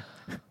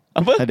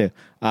 Apa? Tak ada.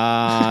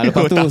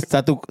 Lepas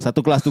tu satu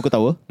kelas tu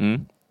ketawa.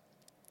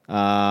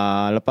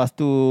 Lepas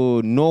tu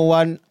no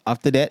one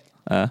after that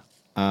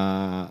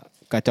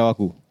kacau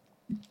aku.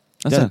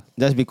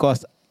 Just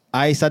because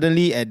I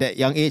suddenly at that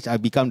young age I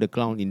become the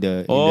clown in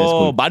the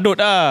school. Badut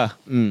dah.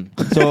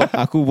 So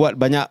aku buat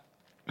banyak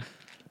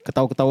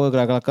ketawa-ketawa,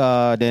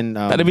 kelakar-kelakar. Then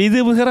tak ada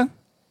beza pun sekarang.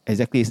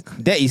 Exactly.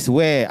 That is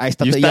where I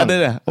started young.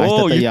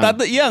 You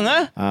started young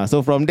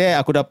So from there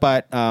aku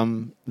dapat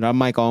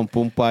ramai kawan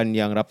perempuan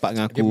yang rapat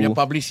dengan aku. Dia punya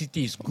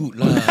publicity is good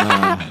lah.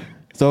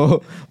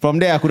 So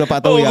from there aku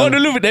dapat tahu yang kau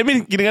dulu that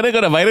means kira-kira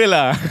kau dah viral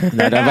lah.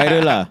 Dah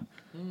viral lah.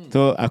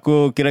 So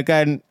aku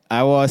kirakan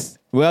I was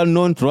well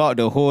known throughout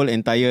the whole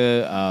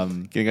entire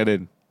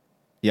kindergarten.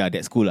 Yeah,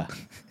 that school lah.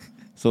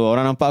 So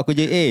orang nampak aku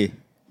je,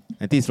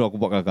 nanti suruh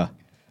aku buat kakak.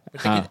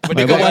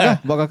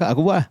 Buat kakak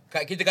aku buat lah.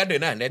 Kat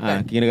kindergarten lah that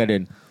time.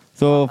 Kindergarten.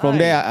 So from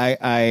there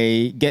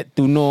I get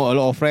to know a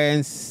lot of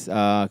friends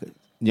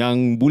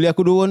yang bully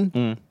aku dulu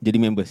jadi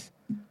members.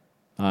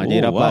 Jadi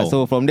dapat.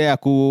 So from there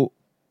aku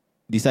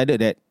decided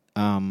that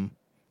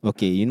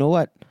okay, you know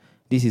what,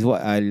 this is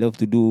what I love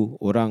to do.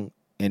 Orang,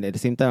 and at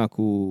the same time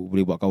aku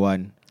boleh buat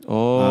kawan.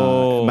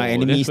 My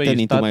enemies turn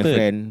into my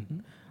friend.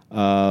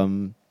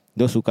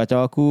 those who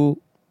kacau aku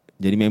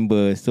jadi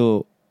member.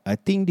 So I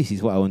think this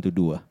is what I want to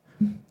do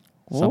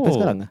sampai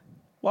sekarang lah.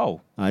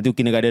 Wow. Itu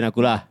kindergarten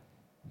aku lah.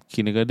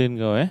 Kindergarten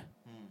kau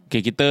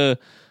Okay, kita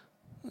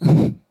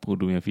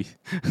bodohnya Hafiz.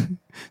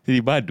 Jadi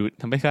badut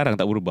sampai sekarang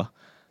tak berubah.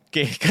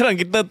 Okay, sekarang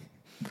kita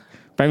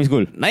Primary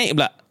school. naik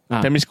pula.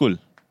 Primary school.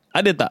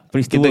 Ada tak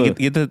Peristiwa.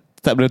 kita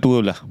tak boleh tua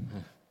pula.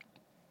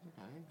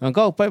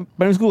 Kau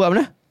primary school kat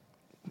mana?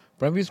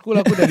 Primary school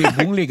aku dari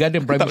Boon Lay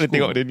Garden Tak Primary boleh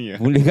tengok School. dia ni.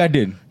 Boon Lay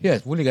Garden.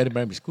 Yes, Boon Lay Garden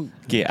Primary School.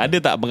 Okay, ada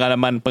tak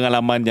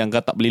pengalaman yang kau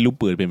tak boleh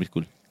lupa di primary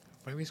school?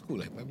 Primary school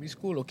Primary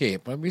school. Okay,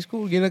 primary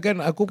school kira kan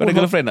aku Kau ada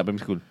girlfriend tak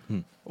primary school?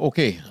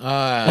 Okay.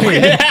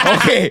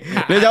 Okay.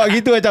 Dia jawab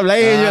gitu macam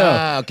lain je.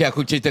 Okay, aku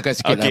ceritakan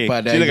sikit Okay, apa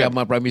dari silakan.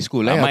 zaman primary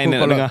school. Ramai Aku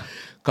nak dengar.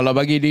 kalau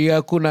bagi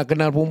dia aku nak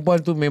kenal perempuan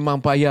tu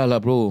memang payah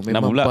lah bro.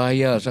 Kenapa Memang pula?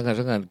 payah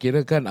sangat-sangat.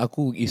 Kira kan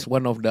aku is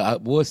one of the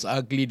worst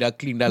ugly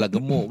duckling dah lah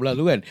gemuk pula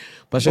tu kan.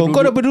 Pasal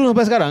Kau dah peduli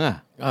sampai sekarang lah?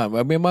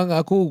 memang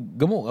aku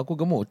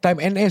gemuk. Time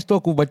NS tu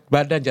aku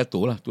badan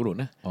jatuh lah,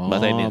 turun lah.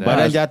 Bahasa ini.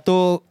 Badan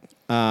jatuh,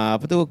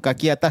 apa tu,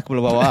 kaki atas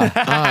kepala bawah.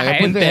 Yang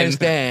penting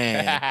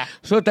handstand.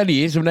 So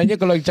tadi sebenarnya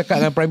kalau cakap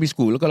dengan primary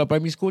school, kalau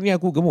primary school ni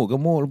aku gemuk,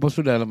 lepas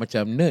tu dah lah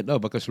macam nerd tau,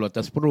 pakai seluar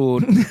atas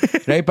perut.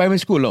 Dari primary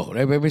school tau,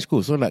 dari primary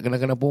school. So nak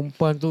kenal-kenal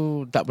perempuan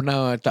tu tak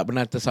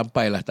pernah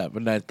tersampai lah, tak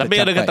pernah Tapi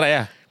ada tercapai. try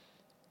lah.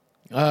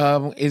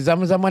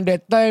 Zaman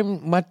that time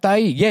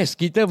matai. Yes,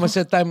 kita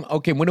masa time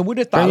okay,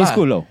 muda-muda tak Primary lah.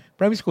 school tau?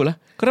 Primary school lah.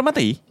 Kau dah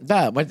mati?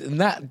 Tak,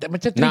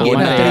 macam teringin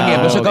matai. lah, teringin.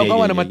 Pasal Okay,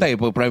 kawan-kawan okay, dah matai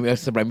apa,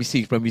 primary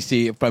 6, primary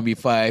 5,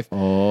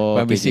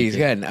 primary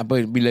 6 kan. Apa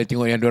bila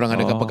tengok yang diorang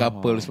ada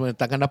couple-couple semua,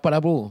 takkan dapat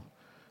lah bro.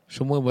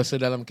 Semua bahasa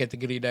dalam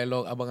kategori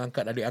dialog abang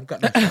angkat, adik angkat.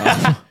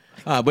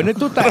 Benda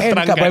tu tak end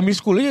kat primary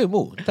school je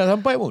bro. Tak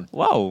sampai pun.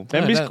 Wow.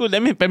 Primary school,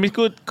 that means primary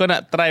school kau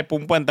nak try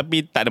perempuan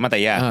tapi tak ada mata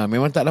ya.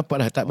 Memang tak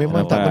dapat lah.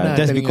 Memang tak pernah.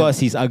 Just teringat. because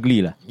he's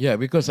ugly lah. Yeah,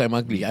 because I'm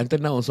ugly. Until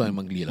now also I'm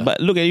ugly lah.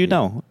 But look at you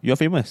now. You're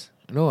famous.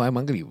 No, I'm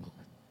ugly bro.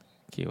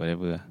 Okay,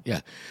 whatever lah.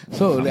 Ya.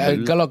 So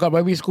kalau kat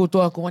primary school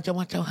tu aku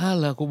macam-macam hal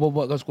lah aku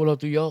buat kat sekolah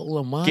tu. Ya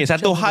Allah, Okay,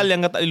 satu hal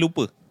yang kau tak boleh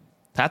lupa.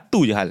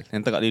 Satu je hal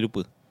yang tak boleh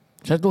lupa.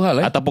 Satu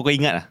hal Ataupun kau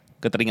ingat lah.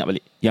 Kau teringat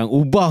balik. Yang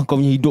ubah kau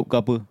punya hidup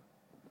ke apa?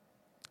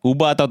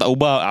 Ubah atau tak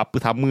ubah, apa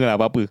sama lah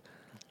apa-apa.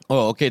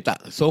 Oh, okay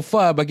tak. So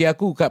far bagi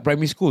aku kat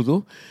primary school tu,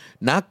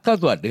 nakal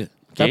tu ada.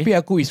 Okay. Tapi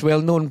aku is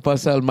well known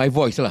pasal my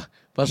voice lah.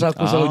 Pasal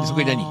aku selalu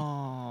suka nyanyi.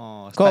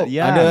 Kau Start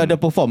young. ada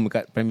perform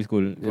kat primary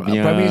school? Dia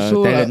punya Primary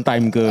school, talent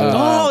time ke?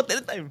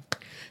 Talent time.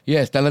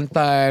 Yes, talent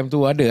time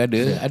tu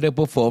ada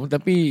perform.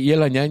 Tapi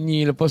yelah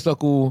nyanyi. Lepas tu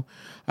aku,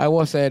 I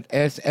was at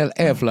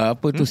SLF lah.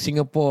 Apa tu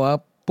Singapore,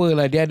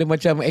 apalah. Dia ada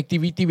macam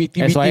aktiviti.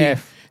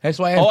 SYF.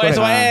 SYF. Oh, correct.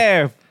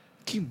 SYF.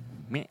 Kim.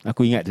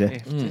 Aku ingat je.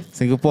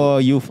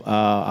 Singapore Youth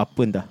apa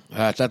entah.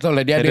 Tak tahu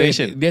lah dia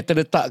Federation. dia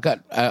terletak kat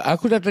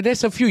aku dah tahu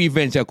there's a few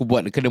events yang aku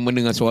buat kena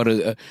mendengar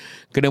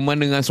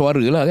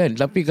suara lah kan.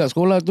 Tapi kat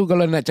sekolah tu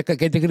kalau nak cakap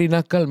kategori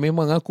nakal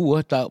memang aku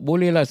tak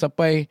boleh lah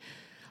sampai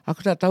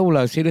aku tak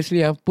tahulah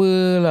seriously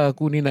apalah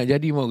aku ni nak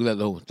jadi mau aku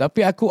tak tahu. Tapi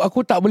aku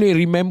tak boleh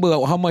remember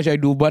how much I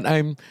do, but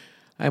I'm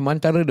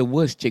antara the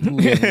worst cikgu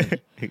kan.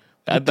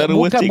 Antara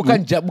worst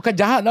cikgu. Bukan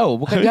jahat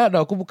tau.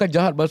 Aku bukan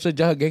jahat bahasa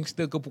jahat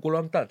gangster ke pukul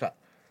orang tak.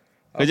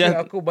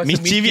 Aku bahasa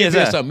mischievous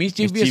lah.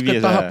 Mischievous ke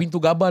Mischievous tahap lah. pintu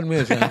gaban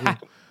punya.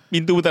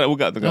 Pintu pun tak nak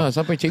buka tu kau.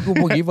 Sampai cikgu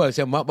pun give up.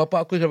 Mak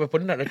bapak aku sampai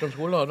penat datang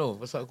sekolah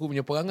tu. Pasal aku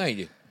punya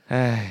perangai je.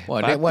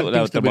 Wah, that one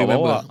things to be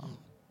remember.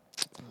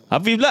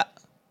 Hafiz pula.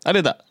 Ada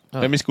tak?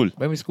 Primary school.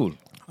 Primary school.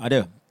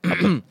 Ada.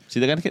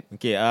 Ceritakan sikit.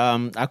 Okay,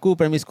 aku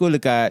primary school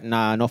dekat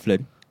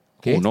Northland.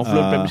 Okay. Oh,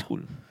 Northland Primary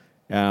School.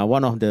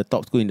 One of the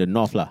top school in the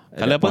North lah.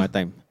 at Colour that point apa? of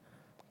time.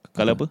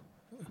 Colour apa?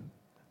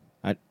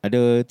 Ada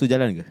tu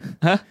jalan ke?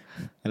 Ha?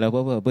 Kalau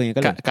apa yang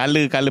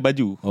colour? Colour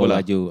baju. Oh, Bola.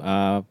 baju.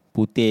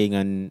 Putih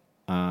dengan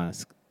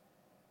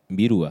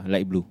biru lah,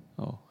 light blue.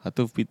 Oh,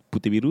 satu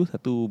putih biru,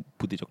 satu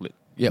putih coklat.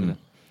 Yep.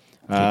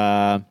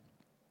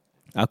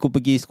 Aku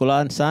pergi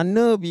sekolah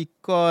sana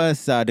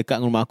because dekat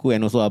dengan rumah aku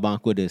and also abang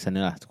aku ada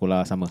sana lah,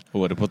 sekolah sama.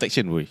 Oh, ada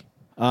protection boy.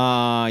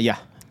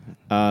 Yeah.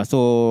 So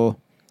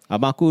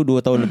abang aku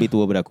 2 tahun lebih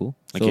tua daripada aku.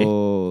 So Okay.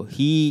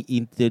 he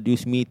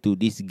introduced me to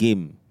this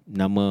game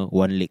nama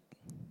One Leg.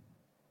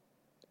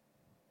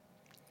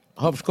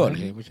 Hopscotch.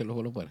 Macam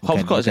lompat-lompat.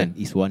 Hopscotch kan?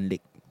 Is One Leg.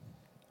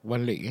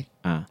 One leg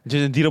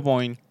Just 0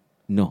 point.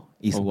 No,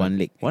 it's Oh, One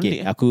Leg. One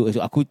Okay, Leg,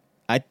 aku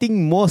I think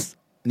most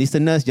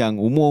listeners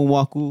yang umur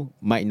aku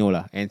might know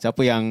lah. And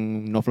siapa yang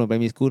Northland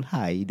Primary School,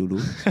 hi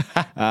dulu.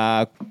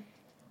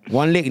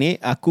 One Leg ni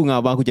aku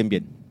dengan abang aku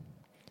champion.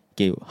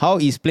 Okay, how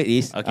is played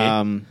is Okay.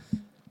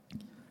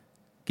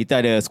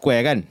 kita ada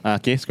square kan.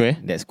 Okay,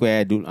 square. That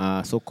square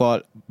so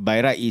called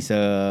by right is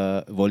a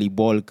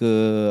volleyball ke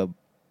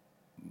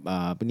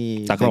apa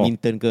ni, Takraw.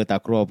 badminton ke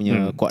takraw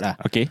punya court lah.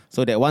 Okay.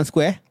 So that one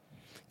square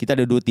kita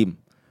ada 2 team.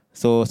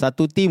 So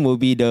satu team will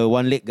be the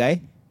one leg guy.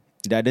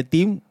 The other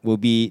team will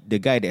be the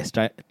guy that's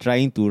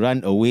trying to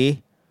run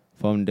away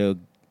from the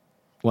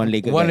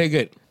one-legged guy.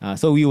 One-legged.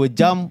 So we will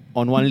jump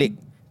on one leg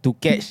to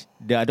catch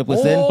the other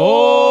person.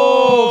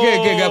 Oh,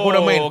 okay. Aku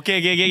dah main.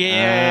 Okay.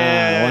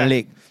 One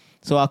leg.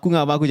 So aku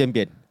dengan abang aku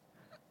champion.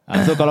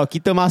 So kalau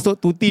kita masuk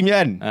 2 team je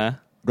kan,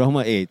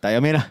 Rahmat tak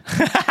payah main lah.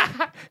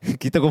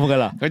 Kita confirm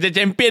kalah. Kau macam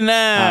champion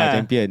lah.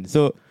 Champion.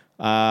 So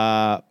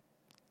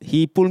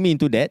he pulled me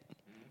into that.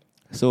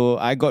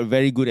 So I got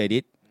very good at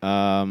it.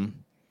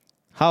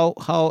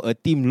 How a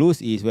team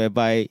lose is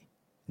whereby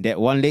that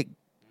one leg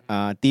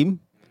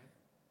team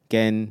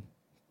can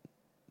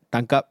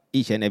tangkap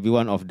each and every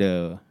one of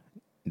the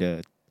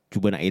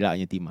cuba nak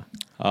elaknya team lah.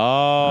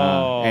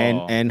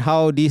 And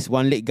how this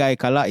one leg guy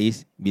kalah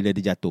is bila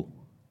dia jatuh.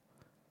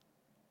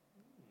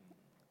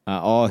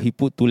 Or he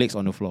put 2 legs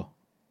on the floor.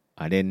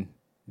 Then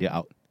they're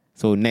out.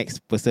 So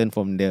next person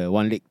from the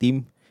one leg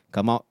team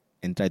come out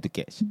and try to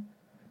catch.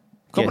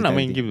 Kau pernah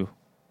main game tu?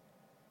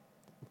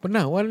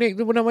 Pernah, one leg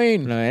tu pernah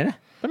main.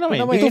 Pernah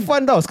main? Itu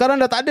fun tau.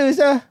 Sekarang dah tak ada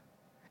sah.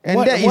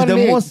 And that is one the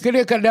leg. most.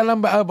 Dia kat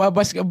dalam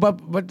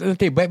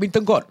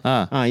badminton court.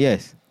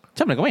 Yes.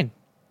 Macam mana kau main?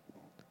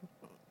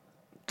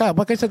 Tak,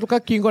 pakai satu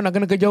kaki kau nak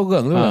kena kejar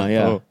orang tu.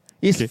 Yeah.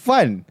 It's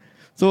fun.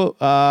 So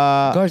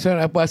Kau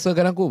apa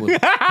asalkan aku apa?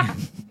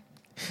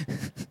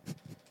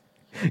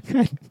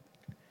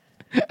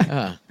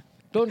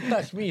 Don't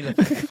touch me lah.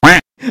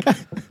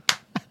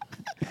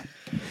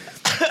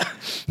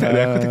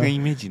 Aku tengah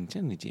imagine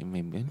macam mana cik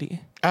main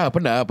balik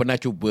Pernah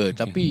cuba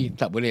tapi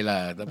tak boleh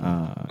lah.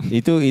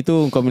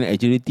 Itu kau punya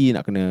agility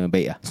nak kena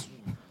baik lah.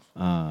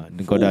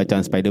 Kau dah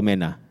macam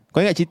Spiderman lah. Kau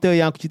ingat cerita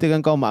yang aku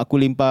ceritakan kau, mak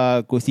aku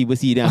lempar kursi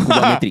besi dan aku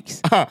buat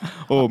Matrix?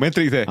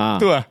 Matrix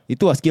Tu lah.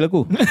 Itu lah skill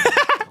aku.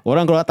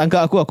 Orang kalau nak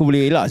tangkap aku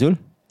boleh elak Syul.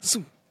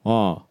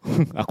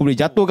 Aku boleh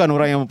jatuhkan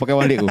orang yang pakai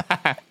one leg tu.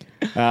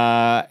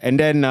 And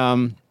then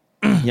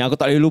yang aku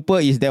tak boleh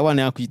lupa is that one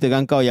yang aku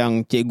ceritakan kau,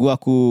 yang cikgu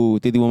aku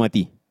tiba-tiba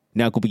mati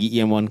dan aku pergi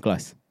EM1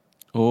 class.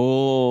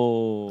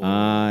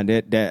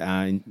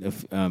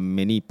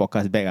 Many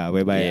podcast back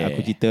whereby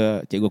aku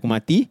cerita cikgu aku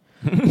mati.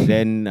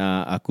 Then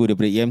aku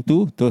daripada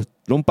EM2 terus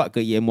lompat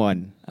ke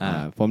EM1.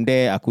 From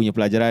there aku punya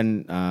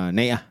pelajaran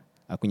naik lah.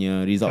 Aku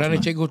punya result.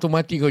 Kerana cikgu tu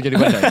mati kau jadi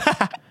pandai.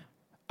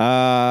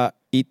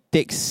 It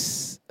takes,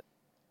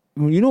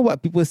 you know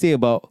what people say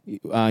about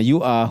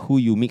you are who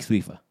you mix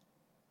with.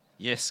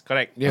 Yes,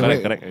 correct.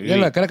 Correct.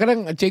 Yalah,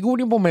 kadang-kadang cikgu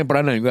ni pun main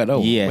peranan juga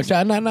tau. Yes.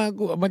 Macam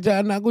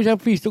anak aku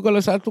Syafiz tu,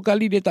 kalau satu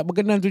kali dia tak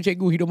berkenan tu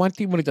cikgu, hidup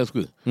mati pun dia tak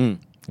suka.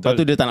 Lepas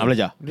tu dia tak nak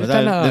belajar.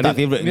 Dia tak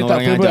favourite dia dengan tak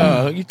orang yang favourite ajar.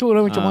 lah.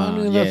 Itulah macam mana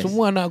lah. Yes.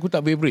 Semua anak aku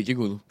tak favourite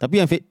cikgu tu. Tapi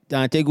yang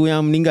cikgu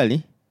yang meninggal ni,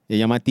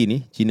 yang mati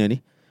ni, Cina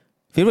ni,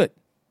 favourite.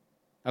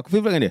 Aku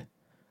favourite dengan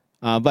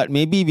dia. But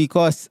maybe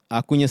because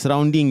aku punya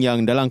surrounding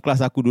yang dalam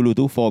kelas aku dulu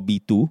tu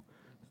 4B2,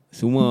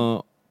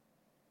 semua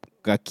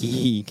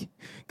kaki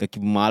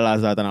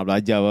malas lah, tak nak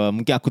belajar lah.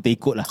 Mungkin aku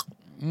terikut lah.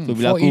 So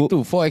bila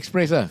 4E2, 4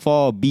 Express lah.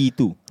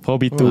 4B2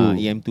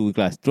 EM2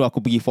 class. Terus aku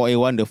pergi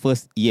 4A1, the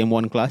first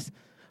EM1 class.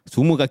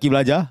 Semua kaki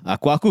belajar.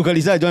 Aku kali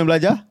saya join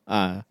belajar.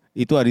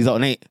 Itu lah result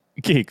naik.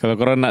 Okay, kalau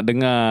korang nak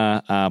dengar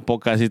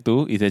podcast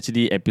itu, it's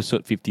actually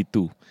episode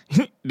 52.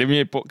 Dia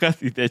punya podcast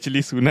is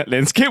actually sunat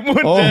landscape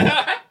mode. Okay.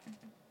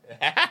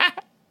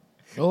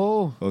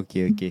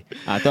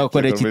 Tu aku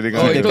ada cerita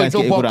Itu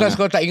sikit podcast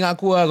kurang. kau tak ingat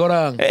aku lah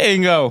korang.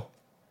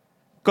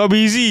 Kau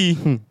busy.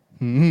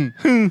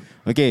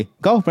 Okay,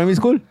 kau primary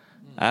school?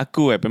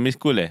 Aku primary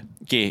school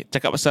Okay,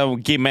 cakap pasal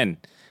game kan.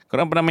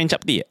 Korang pernah main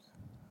capti tak?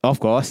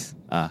 Of course.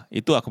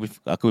 Itu aku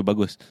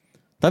bagus.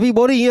 Tapi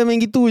boring je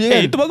main gitu je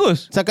kan. Itu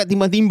bagus. Sakat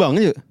timbang-timbang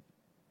je.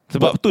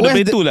 Sebab tu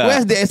daripada itulah.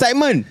 Where's the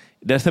excitement?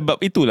 Dan sebab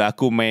itulah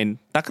aku main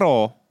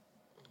takraw.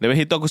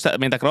 Daripada itu aku start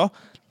main takraw.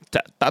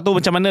 Tak tahu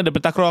macam mana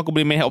daripada takraw aku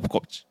boleh main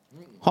hopscotch.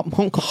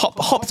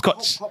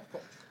 Hopscotch.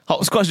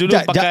 Hopscotch dulu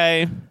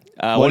pakai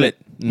wallet.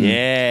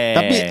 Yeah.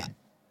 Tapi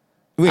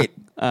wait,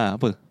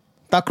 apa?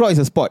 takraw is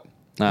a sport.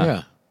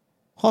 Yeah.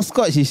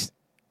 Hopscotch is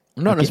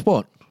Not a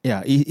sport.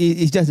 yeah,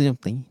 it's just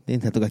macam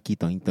satu kaki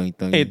tong.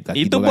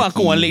 Itu pun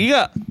aku one leg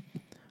juga.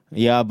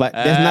 Yeah, but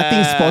there's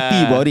nothing sporty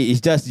about it.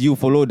 It's just you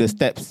follow the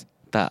steps.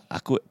 Tak,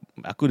 aku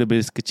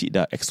daripada kecil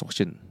dah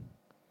extortion.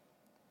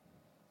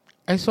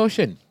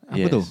 Extortion.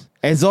 Apa tu?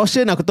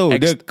 Exhaustion aku tahu.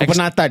 Dia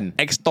kepenatan.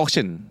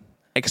 Extortion.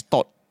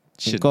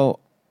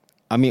 Kau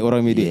ambil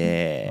orang medik.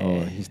 Yeah.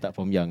 Oh, he start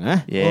from young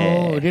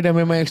Yeah. Dia dah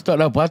memang extort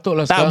lah.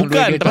 Patutlah Tak, sekarang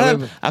bukan. dia Pasal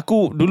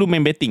aku dulu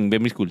main betting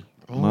primary school.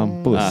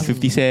 Mampus.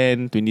 50 sen,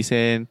 20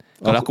 sen.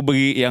 Kalau aku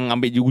bagi yang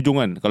ambil hujung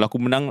kan, kalau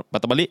aku menang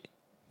patah balik,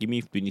 give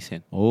me 20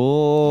 sen.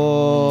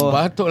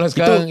 Patutlah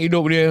sekarang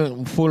hidup dia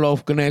full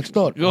of kena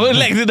extort.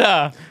 Relax je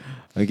dah.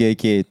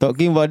 Okay.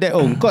 Talking about that.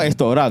 Kau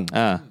extort orang.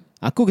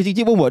 Aku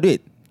kecil-kecil pun buat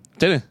duit.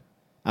 Macam mana?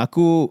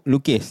 Aku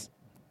lukis.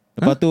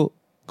 Lepas tu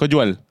Kau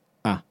jual?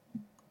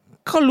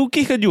 Kau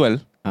lukis ke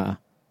jual?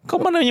 Kau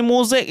mana punya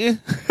mozaik je?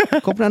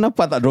 Kau pernah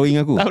nampak tak drawing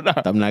aku? Tak pernah.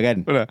 Tak pernah kan?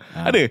 Pernah.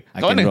 Ada? I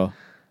Kat can mana? draw.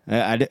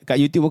 Ada kat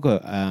YouTube ke?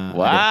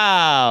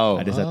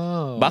 Wow. Ada satu.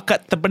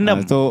 Bakat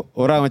terpendam. So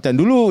orang macam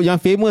dulu yang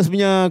famous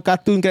punya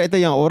kartun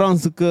karakter yang orang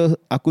suka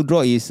aku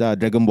draw is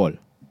Dragon Ball.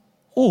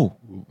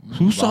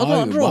 Susah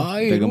tak draw?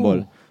 Dragon Ball.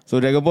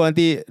 So Dragon Ball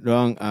nanti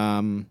orang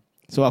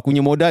so aku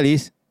punya modal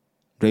is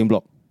drawing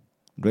block.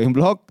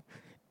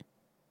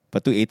 Lepas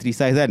tu A3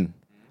 size kan.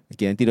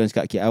 Okay, nanti diorang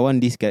cakap, okay, I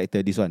want this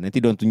character, this one. Nanti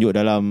diorang tunjuk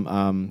dalam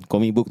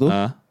comic book tu.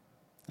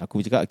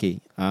 Aku cakap,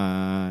 okay,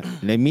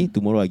 let me,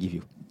 tomorrow I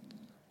give you.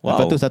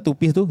 Lepas tu satu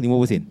piece tu 50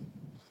 sen.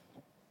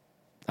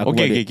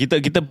 Okay,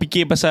 kita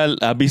fikir pasal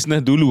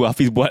business dulu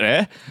Hafiz buat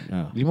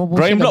 50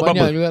 Drawing block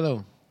banyak berapa? juga tau.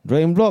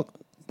 Drawing block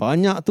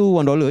banyak tu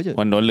 $1 je.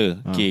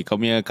 $1. Okay, kau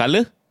punya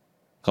colour?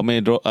 Kau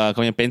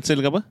punya pencil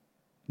ke apa?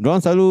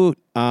 Diorang selalu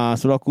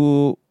suruh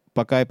aku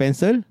pakai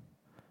pensel.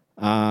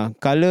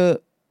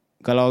 Colour,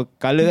 kalau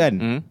colour kan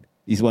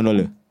is $1.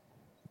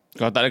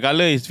 Kalau tak ada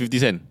colour is 50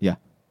 sen. Ya.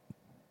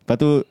 Lepas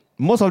tu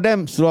most of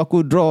them suruh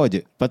aku draw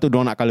je. Lepas tu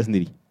diorang nak colour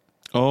sendiri.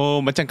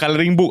 Oh, macam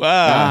colouring book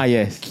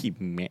Yes.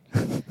 Kimek.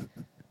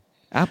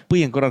 Apa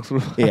yang korang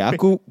suruh?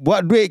 Aku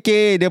buat duit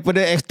daripada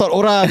extort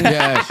orang.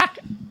 Yes.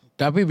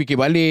 Tapi fikir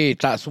balik,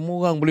 tak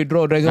semua orang boleh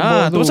draw Dragon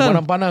Ball tu.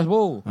 Barang panas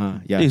bro.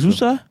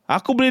 Susah.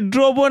 Aku boleh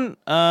draw pun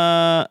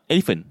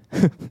elephant.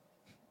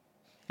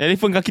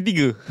 Elephant kaki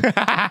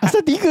 3.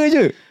 Asal 3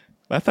 je.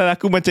 Pasal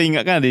aku macam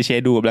ingat kan ada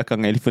shadow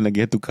belakang elephant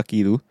lagi satu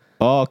kaki tu.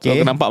 Oh, okay.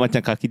 So aku nampak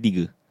macam kaki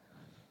 3.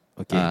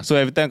 Okay. So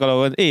every time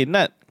kalau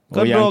Nat,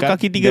 kau draw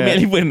kaki 3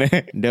 elephant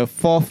The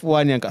fourth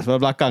one yang kat sebelah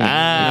belakang.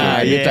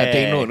 Dia tak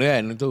take note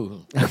kan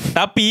tu.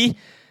 Tapi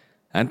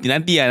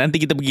nanti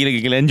kita pergi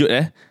lagi lanjut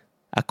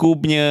Aku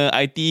punya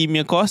IT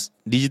punya course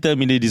Digital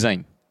Media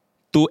Design.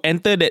 To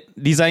enter that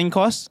design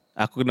course,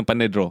 aku kena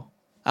pandai draw.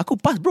 Aku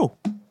pass bro.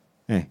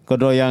 Kau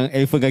draw yang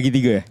elephant kaki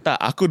 3 Tak,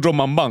 aku draw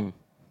mambang.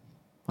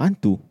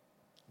 Hantu.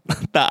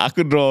 Tak,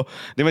 aku draw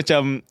dia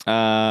macam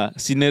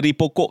scenery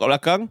pokok kat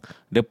belakang.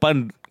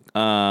 Depan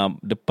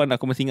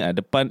aku masih ingat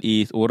depan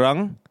is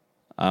orang,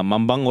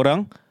 mambang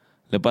orang.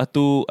 Lepas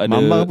tu ada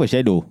Mambang apa?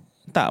 Shadow?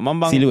 Tak,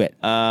 mambang Silhouette.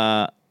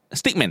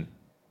 Stickman.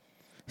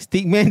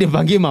 Stickman dia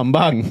panggil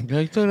mambang.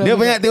 Dia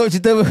banyak tengok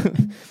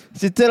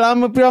cerita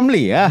lama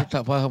Piramli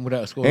Tak faham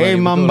budak sekolah.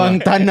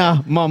 mambang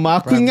tanah. Mama,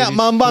 aku ingat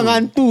mambang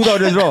hantu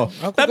tau dia draw.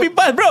 Tapi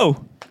pass bro.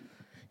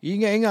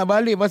 Ingat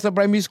balik pasal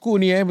primary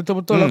school ni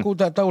betul-betul aku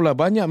tak tahulah.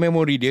 Banyak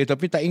memori dia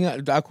tapi tak ingat.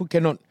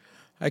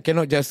 I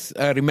cannot just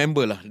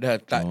remember lah.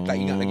 Dah tak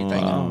ingat lagi, tak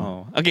ingat.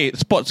 Okay,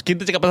 sports.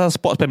 Kita cakap pasal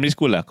sports primary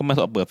school lah. Kau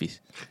masuk apa Hafiz?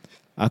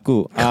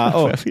 Aku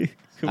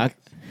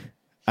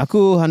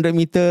Aku 100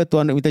 meter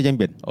 200 meter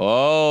champion.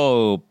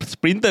 Oh,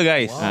 sprinter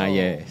guys.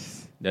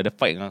 Yes. Dia ada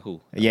fight dengan aku.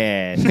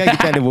 Yes. Kan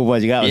kita ada berbual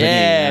juga pasal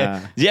ni.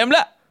 GM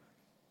pula.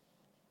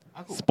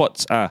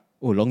 Sports.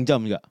 Oh, long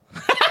jump juga.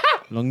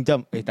 Long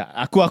jump. Tak.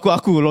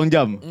 Aku long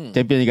jump.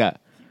 Champion juga.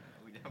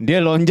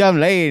 Dia long jump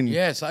lain.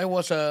 Yes, I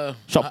was a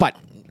Shot put.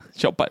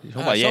 Shot put.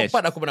 Shot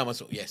put aku pernah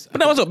masuk. Yes.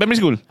 Pernah masuk primary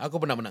school?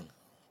 Aku pernah menang.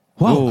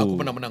 Wow. Aku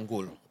pernah menang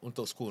goal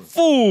untuk school.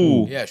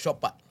 Fuh. Yeah,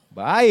 shot put.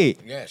 Baik.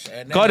 Yes.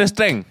 And Kau ada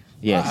strength.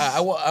 Yes.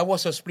 I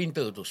was a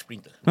sprinter tu.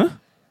 Huh?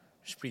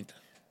 Sprinter.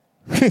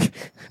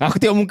 Aku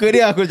tengok muka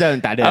dia, aku macam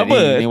tak ada.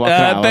 Apa? Ni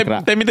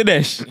wakrak. 10 meter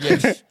dash.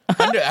 Yes.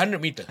 100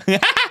 meter.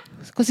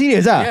 Kau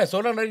serius lah? Yes,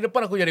 orang dari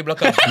depan aku jadi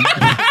belakang.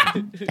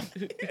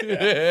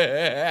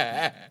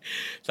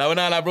 Sama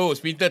lah bro.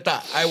 Sprinter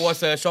tak. I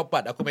was a shot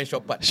put. Aku main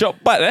shot put. Shot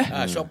put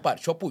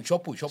Shot put.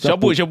 Shot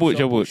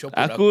put.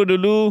 Aku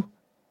dulu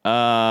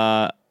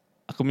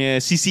aku punya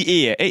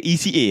CCA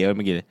ECA orang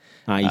panggil.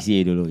 ECA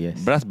dulu, yes.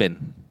 Brass band.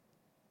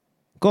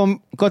 Kau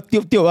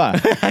tiup-tiup lah.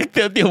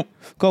 Tiup-tiup.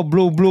 Kau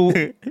blow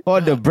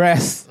all the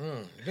brass.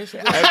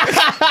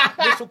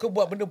 Dia suka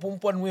buat benda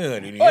perempuan punya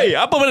ni. Oi,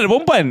 apa benda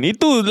perempuan?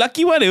 Itu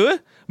laki mana?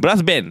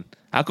 Brass band.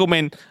 Aku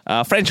main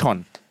French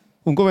horn.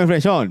 Kau main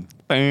French horn?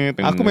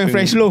 Aku main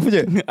French loaf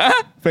je.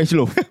 French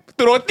loaf.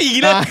 Tu roti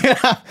gila.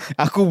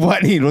 Aku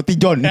buat ni roti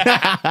John.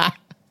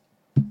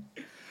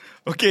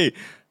 Okay,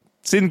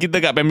 since kita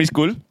kat primary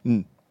school,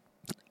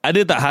 ada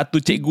tak satu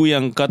cikgu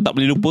yang kau tak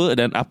boleh lupa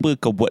dan apa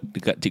kau buat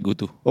dekat cikgu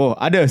tu? Oh,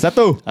 ada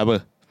satu.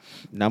 Apa?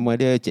 Nama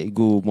dia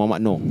Cikgu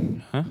Muhammad Noh.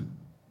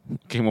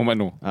 Okay, Muhammad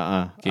Noh.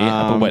 Okay,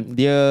 apa buat?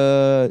 Dia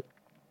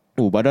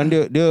badan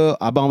dia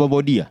abang-abang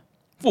body lah.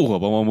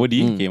 Abang-abang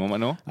body. Okay, Muhammad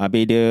Noh.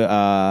 Habis dia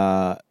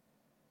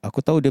aku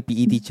tahu dia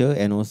PE teacher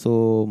and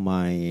also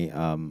my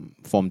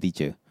form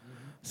teacher.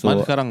 So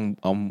mana sekarang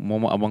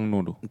Muhammad Abang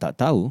Noh tu? tak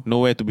tahu.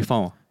 Nowhere to be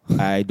found.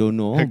 I don't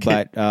know. Okay.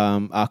 But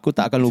aku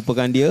tak akan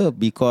lupakan dia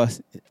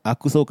because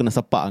aku selalu kena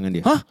sepak dengan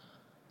dia.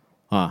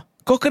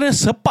 Kau kena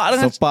sepak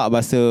dengan sepak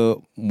bahasa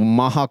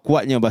maha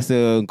kuatnya, bahasa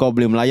kau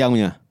boleh melayang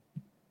punya.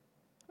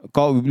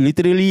 Kau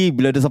literally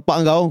bila dia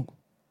sepak kau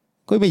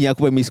imagine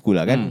aku primary school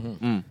lah kan.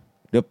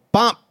 Dia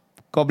pump,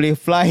 kau boleh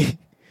fly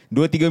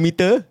 2-3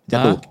 meter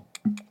jatuh.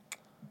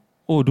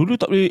 Oh, dulu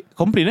tak boleh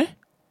complain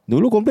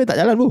Dulu komplain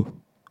tak jalan bro.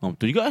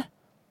 Betul juga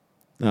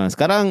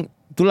Sekarang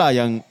itulah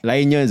yang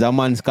lainnya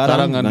zaman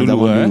sekarang dengan dulu, dulu,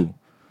 zaman dulu.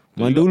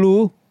 Zaman dulu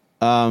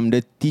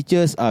the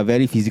teachers are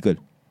very physical.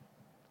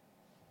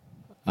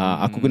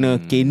 Aku kena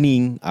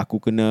caning, aku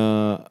kena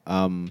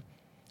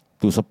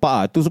tu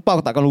sepak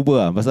aku takkan lupa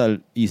lah,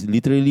 pasal it's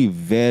literally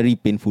very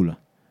painful lah.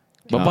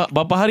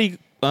 Berapa hari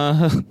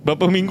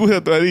berapa minggu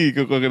satu hari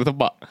kau kena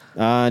sepak?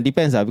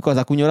 Depends lah, because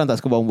aku punya orang tak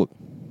suka buat homework.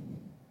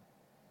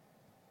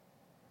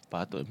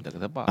 Patut minta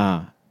kena sepak.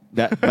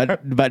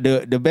 But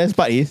the best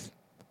part is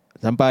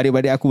Sampai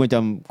adik-adik aku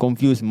macam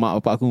confused,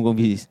 mak bapak aku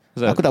confused.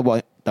 Betul. Aku tak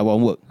buat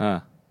homework,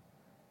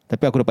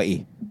 tapi aku dapat A.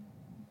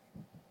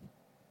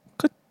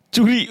 Kau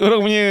curi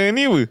orang punya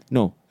ni apa?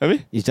 No,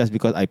 Habis? it's just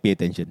because I pay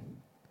attention.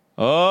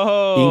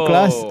 Oh. In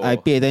class, I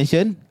pay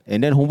attention,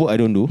 and then homework I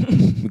don't do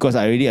because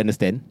I already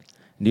understand.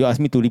 They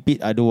ask me to repeat,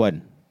 I don't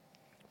want.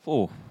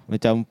 Oh.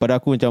 Macam pada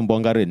aku macam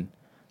buang garan.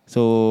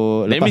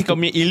 So That means kau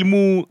punya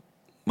ilmu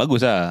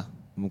bagus lah.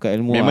 bukan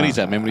ilmu Memories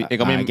lah, memory.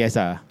 Kau I guess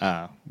lah.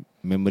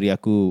 Memory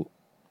aku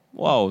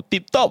Wow,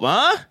 tip top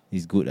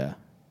is good lah.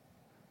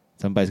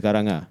 Sampai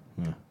sekarang lah.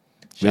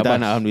 Syabas.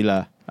 Bertahan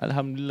Alhamdulillah.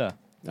 Alhamdulillah.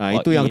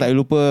 Itu yang aku tak boleh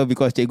lupa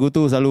because cikgu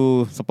tu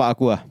selalu sepak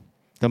aku lah.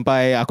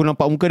 Sampai aku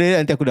nampak muka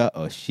dia, nanti aku dah,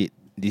 oh shit,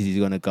 this is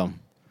gonna come.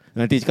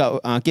 Nanti cakap,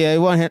 okay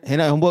everyone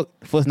hand out homework,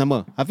 first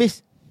number.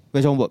 Hafiz,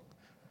 where's your homework?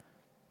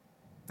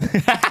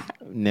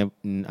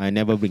 I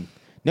never bring.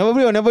 Never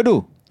bring or never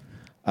do?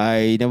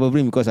 I never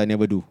bring because I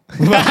never do.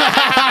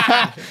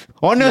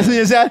 Honest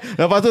punya sial.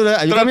 Lepas tu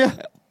you come here,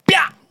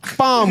 Piak.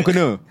 pam,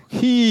 kena.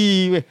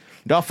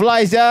 Dah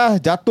fly ya,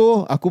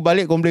 jatuh. Aku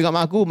balik komplain kat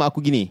mak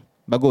aku gini.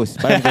 Bagus,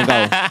 pada bukan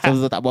kau.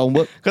 Sebab tak buat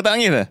homework. Kau tak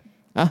nangis lah?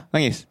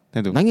 Nangis?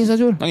 Tentu. Nangis lah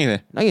Jul.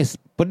 Nangis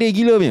Pedih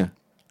gila punya.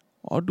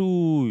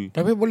 Aduh.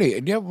 Tapi boleh.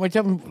 Dia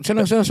macam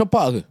senang-senang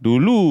sepak ke?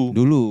 Dulu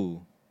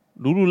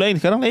lain,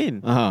 sekarang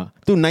lain.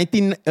 Tu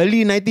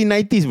early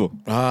 1990s bro.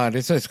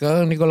 That's why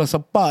sekarang ni kalau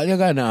sepak je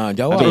kan.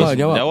 Jawab.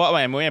 Jawab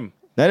lah MOM.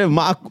 Dan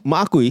mak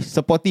aku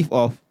supportive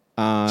of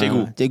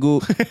cikgu.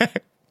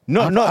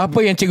 not Apa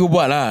yang cikgu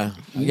buat lah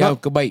yang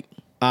kebaik.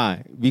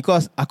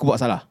 because aku buat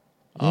salah.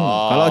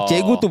 Kalau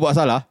cikgu tu buat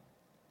salah,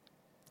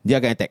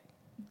 dia akan attack.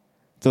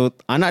 So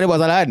anak dia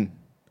buat salah kan,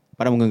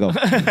 pada muka kau.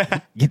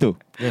 Gitu.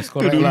 Yes,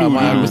 correct lah.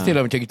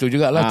 Mestilah macam gitu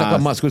jugalah. Takkan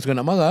mak suka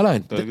nak marah lah.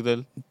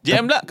 Betul.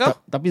 JM tak kau?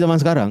 Tapi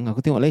zaman sekarang aku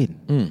tengok lain.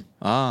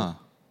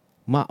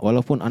 Mak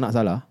walaupun anak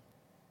salah,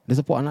 dia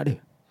support anak dia.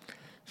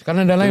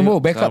 Sekarang dah lain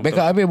backup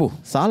habis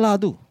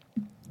Salah tu.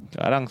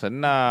 Sekarang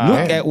senang.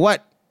 Look at what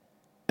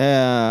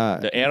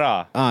The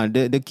era.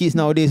 the kids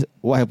nowadays,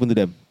 what happened to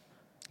them?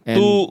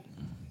 And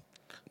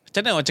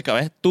Macam mana orang cakap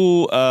pampered?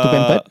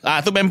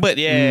 Tu pampered.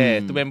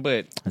 Yeah, tu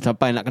pampered.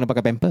 sampai nak kena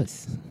pakai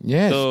pampers.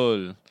 Yes.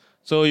 Betul.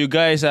 So you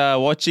guys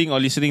are watching or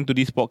listening to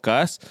this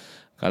podcast.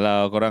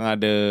 Kalau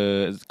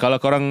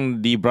korang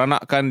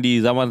diberanakkan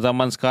di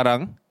zaman-zaman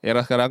sekarang,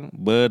 era sekarang,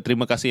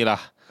 berterima kasihlah.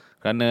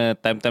 Kerana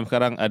time-time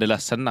sekarang adalah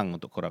senang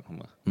untuk korang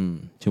semua.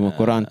 Cuma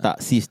korang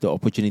tak seize the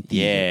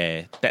opportunity.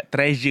 Yeah, tak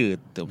treasure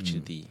the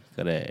opportunity.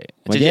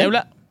 Correct. Macam Macam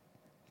lah.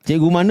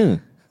 Cikgu mana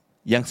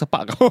Yang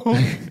sepak kau.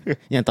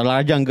 yang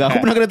terlajang ke? Aku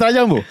pernah kena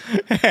terlajang bro.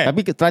 Tapi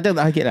terlajang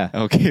tak sakit lah.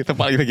 Okay,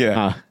 tepak lagi sakit lah.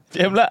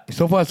 Cikgu lah.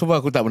 So far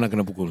aku tak pernah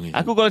kena pukul ni.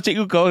 Aku kalau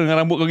cikgu kau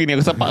dengan rambut kau gini,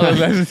 aku sepak kau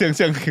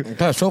siang-siang.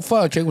 Tak, so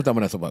far cikgu tak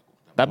pernah sepak.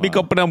 Tapi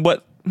kau pernah buat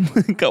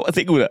kau buat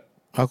cikgu tak?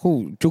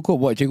 Aku cukup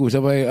buat cikgu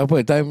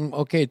sampai time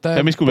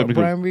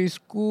Primary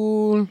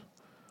school.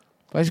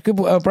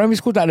 Primary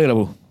school tak ada lah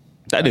bro.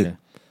 Tak ada.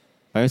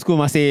 Primary school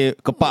masih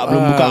kepak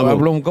belum buka bro.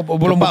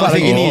 Belum buka masih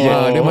lagi gini je.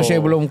 Dia masih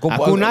belum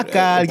kepak. Aku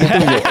nakal gitu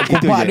je.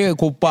 Kupak dia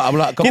kupak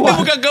pula. Kita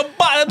bukan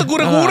gempak lah tu,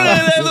 kura-kura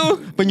lah tu.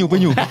 Penyu.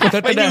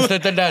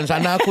 Tertedans.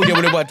 Anak aku dia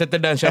boleh buat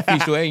tertedans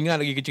Syafiq tu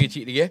ingat lagi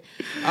kecil-kecil lagi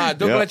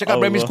tu kalau cakap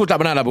primary school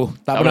tak pernah lah bro.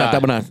 Tak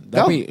pernah.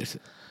 Tapi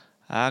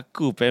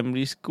aku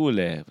primary school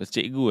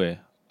cikgu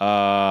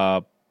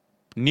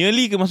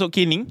nearly ke masuk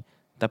caning,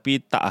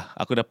 tapi tak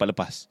aku dapat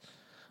lepas.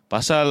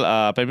 Pasal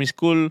primary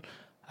school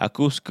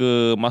aku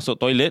suka masuk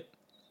toilet,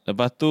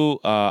 lepas tu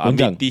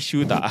ambil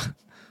tisu tak.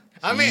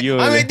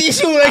 Ambil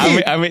tisu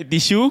lagi. Ambil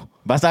tisu,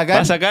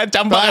 basahkan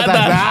campak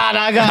atas.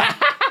 Agak.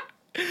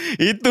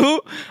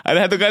 Itu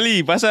ada satu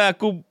kali pasal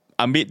aku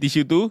ambil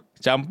tisu tu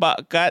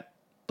campak kat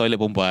toilet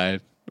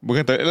perempuan,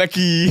 bukan toilet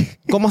lelaki.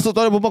 Kau masuk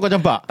toilet perempuan kau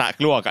campak? Tak,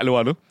 keluar kat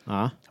luar tu.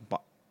 Campak.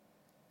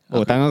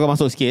 Oh, tangan kau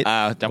masuk sikit.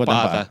 Campak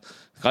atas.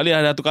 Sekali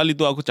ada satu kali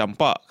tu aku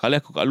campak, kali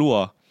aku kat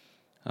luar.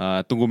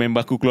 Tunggu member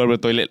aku keluar dari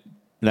toilet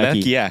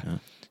lelaki lah.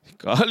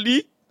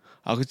 Sekali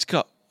aku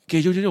cakap,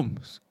 okay jom.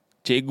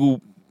 Cikgu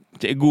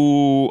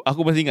aku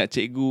masih ingat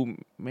cikgu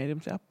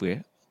madam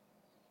siapa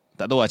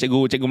tak tahu lah,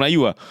 cikgu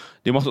Melayu lah.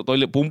 Dia masuk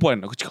toilet perempuan.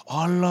 Aku cakap,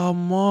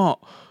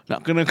 alamak, nak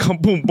kenakan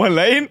perempuan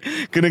lain,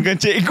 kenakan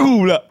cikgu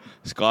pula.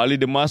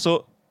 Sekali dia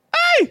masuk,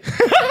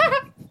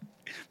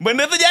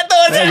 benda tu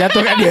jatuh.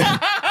 Jatuh kat dia.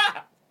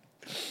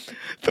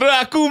 Terus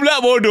aku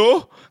pula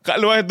bodoh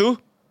kat luar tu.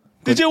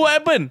 Teacher, what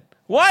happened?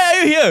 Why are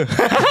you here?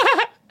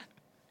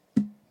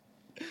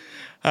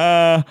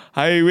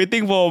 I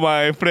waiting for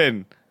my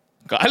friend.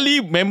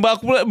 Kali member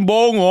aku pula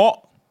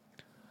bongok.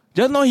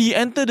 Just now he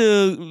enter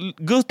the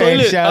girls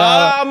toilet.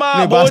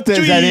 Alamak,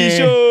 bocui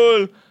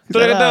Syul.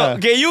 Terus dia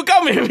kata, okay, you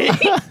come with me.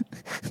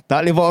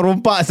 Tak boleh bawa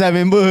rompak saya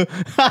member.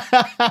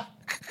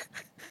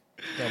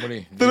 tak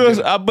boleh. Terus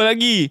apa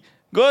lagi?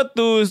 Go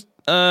to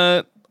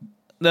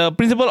the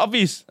principal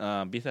office.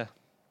 Bisa.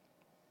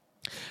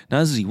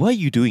 Nazri, why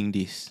you doing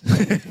this?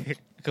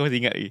 Kau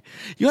masih ingat lagi?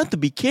 You want to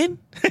be Ken?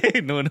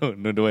 No,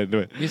 don't want.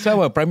 This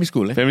our primary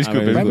school Primary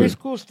school. Primary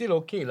school still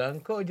okay lah.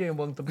 Kau je yang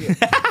buang tepi.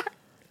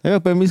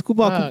 Primary school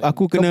pun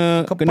aku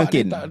kena kepak dia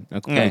ken. tak-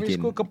 Aku kena Primary ken.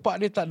 school kepak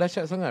dia tak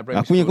dahsyat sangat.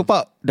 Aku punya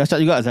kepak dahsyat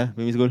juga Sah,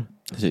 primary school.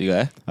 Asyik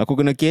juga Aku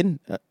kena ken.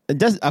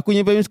 Just aku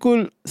punya primary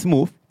school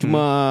smooth.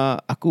 Cuma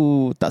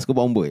aku tak suka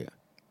buat homework je.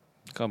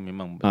 Kau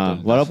memang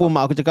Walaupun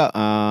mak aku cakap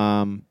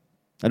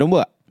ada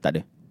homework tak? Tak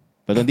ada.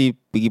 Lepas tu nanti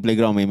pergi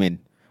playground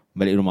main-main.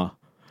 Balik rumah.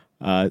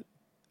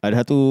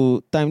 Ada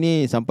satu time ni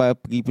sampai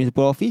pergi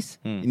principal office.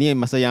 Ini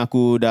masa yang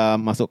aku dah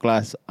masuk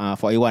kelas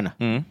 4A1 lah.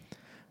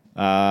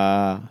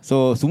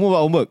 So semua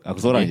buat homework. Aku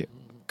seorang je.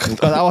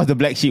 Because I was the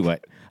black sheep.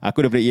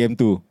 Aku daripada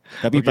EM2.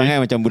 Tapi perangai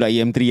macam budak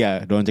EM3 lah.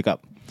 Diorang cakap.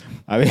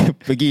 Habis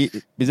pergi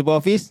principal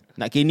office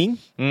nak caning.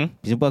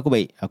 Principal aku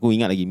baik. Aku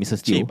ingat lagi Mr.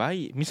 Steel. Cik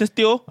baik Mr.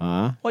 Teo,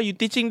 why you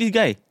teaching this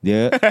guy?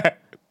 Dia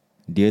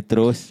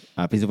terus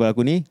principal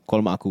aku ni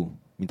call mak aku,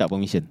 minta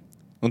permission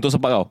Untuk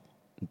sepak kau?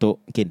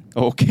 untuk ken.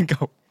 Oh okay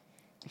kau.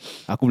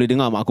 Aku boleh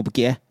dengar mak aku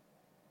pekik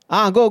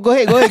Go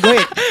ahead.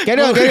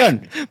 Carry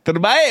on.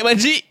 Terbaik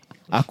makcik.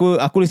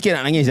 Aku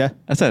sikit nak nangis ya.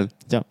 Asal?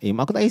 Macam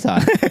mak aku tak kisah.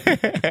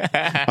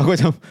 Aku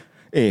macam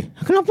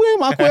kenapa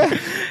mak aku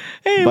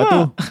Lepas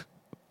tu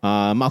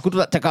mak aku tu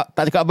tak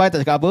cakap bye, tak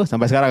cakap apa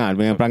sampai sekarang lah.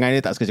 Dengan perangai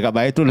dia tak suka cakap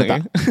bye tu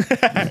letak.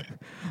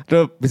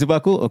 Terus principal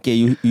aku, okay,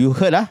 you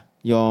heard lah.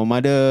 Your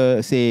mother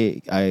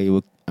say I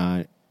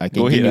can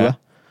Go ken ahead you lah.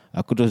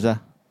 Aku terus dah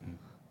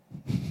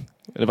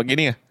Dapat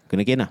gini lah.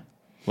 kena ken lah.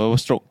 Berapa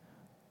stroke?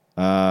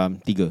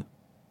 3.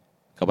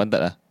 Kat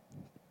pantat lah.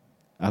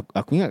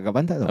 Aku ingat kat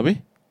pantat tau.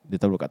 Habis? Dia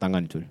taruh kat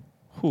tangan Cul.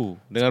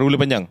 Dengan ruler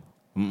panjang.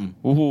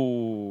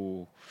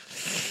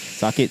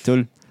 Sakit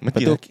Cul. Mati Lepas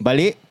tu sakit.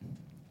 balik,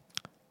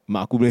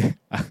 mak aku boleh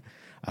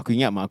aku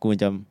ingat mak aku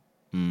macam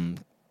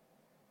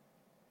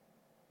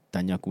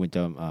tanya aku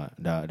macam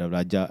dah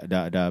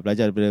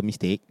belajar daripada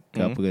mistake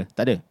ke apa ke.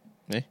 Tak ada.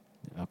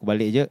 Aku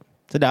balik je,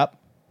 sedap.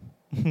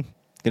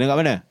 Kena kat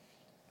mana?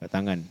 Kat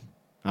tangan.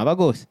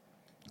 Bagus.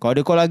 Kalau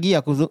ada call lagi,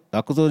 aku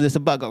suruh dia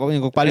sebab kat kau punya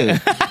kepala.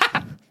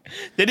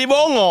 Jadi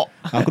bongok.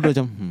 Aku dah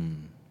macam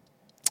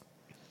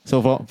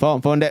So from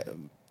that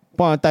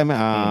point of time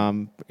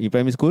in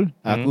primary school,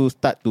 aku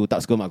start to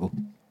tak suka mak aku.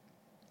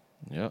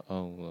 Ya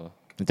Allah.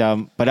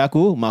 Macam pada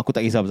aku, mak aku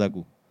tak kisah pasal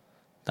aku.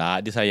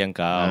 Tak, dia sayang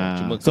kau.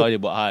 Cuma So, kau je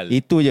buat hal.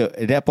 Itu je.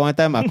 At that point of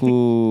time aku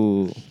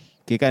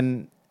kira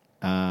kan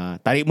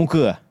tarik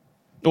muka lah.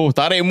 Oh,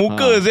 tarik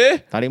muka sih.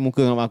 Tarik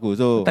muka dengan mak aku.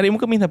 So Tarik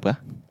muka means apa?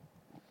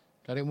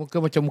 Tarik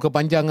muka macam muka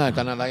panjang lah.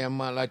 Tak nak layan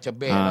mak lah,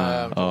 cebek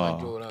lah, macam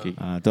maju lah. Okay.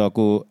 tu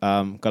aku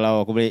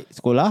kalau aku balik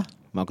sekolah,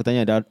 mak aku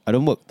tanya ada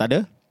homework? Tak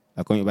ada.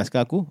 Aku ambil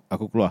basikal aku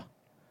keluar.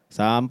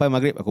 Sampai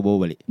maghrib aku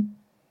bawa balik.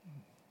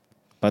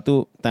 Lepas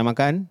tu time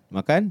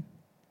makan,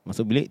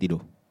 masuk bilik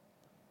tidur.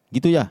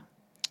 Gitu je.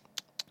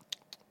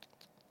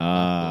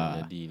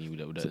 Jadi ni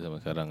budak-budak zaman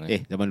sekarang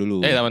Zaman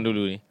dulu. zaman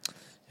dulu ni.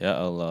 Ya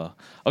Allah.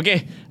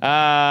 Okay,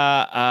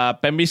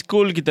 primary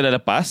school kita dah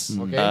lepas.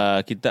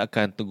 Kita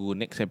akan tunggu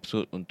next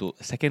episode untuk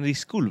secondary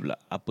school pula.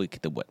 Apa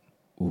kita buat?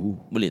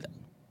 Boleh tak?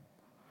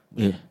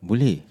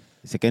 Boleh.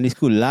 Secondary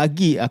school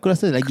lagi, aku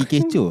rasa lagi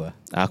kecoh lah.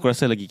 Aku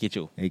rasa lagi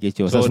kecoh. Lagi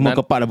kecoh. So, semua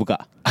kepak dah buka.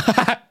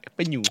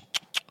 Penyu.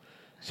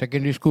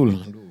 Secondary school.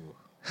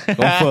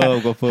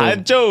 Confirm.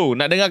 Hancur.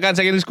 Nak dengarkan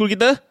secondary school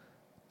kita?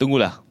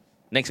 Tunggulah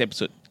next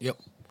episode. Yup.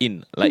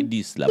 In like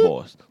this lah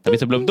bos.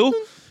 Tapi sebelum tu,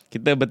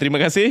 kita berterima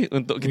kasih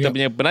untuk kita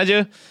punya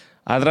penaja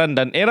Azran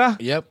dan Era,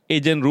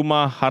 ejen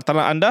rumah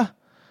hartanah anda.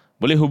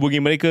 Boleh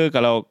hubungi mereka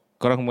kalau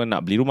korang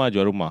nak beli rumah,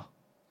 jual rumah.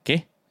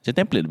 Okay?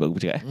 Macam template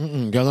bagus cakap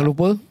Jangan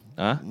lupa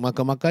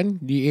makan-makan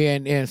di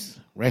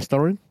ANS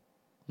Restaurant.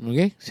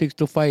 Okay,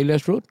 625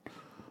 Elias Road.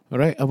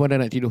 Alright, apa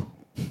dah nak tidur?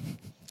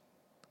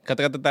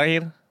 Kata-kata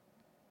terakhir.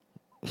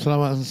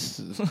 Selamat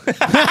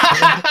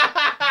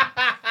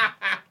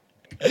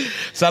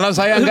Salam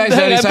sayang guys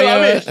dari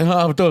saya.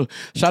 Betul.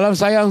 Salam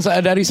sayang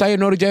dari saya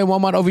Nurjaya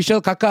Muhammad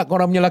Official. Kakak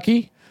korang punya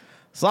lelaki.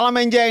 Salam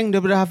enjeng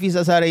daripada Hafiz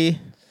Asari.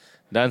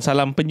 Dan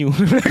salam penyu.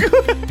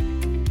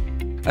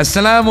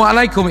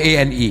 Assalamualaikum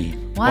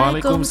ANE.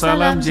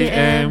 Waalaikumsalam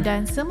JM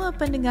dan semua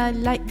pendengar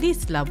Like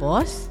This lah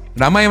bos.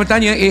 Ramai yang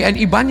bertanya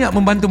ANE banyak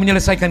membantu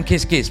menyelesaikan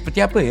kes-kes. Seperti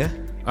apa ya?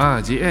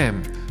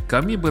 JM,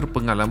 kami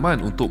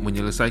berpengalaman untuk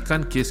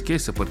menyelesaikan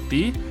kes-kes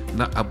seperti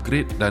nak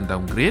upgrade dan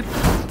downgrade,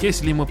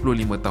 kes 55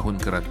 tahun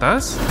ke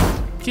atas,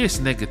 kes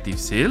negative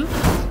sale,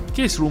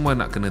 kes rumah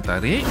nak kena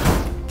tarik,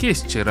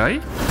 kes cerai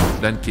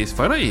dan kes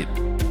faraid.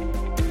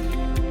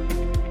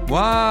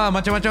 Wah,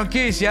 macam-macam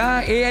kes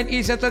ya. ANE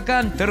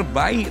settlekan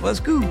terbaik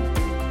bosku.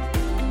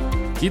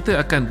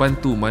 Kita akan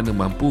bantu mana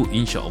mampu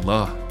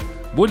insya-Allah.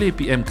 Boleh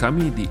PM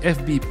kami di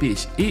FB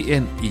page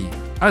ANE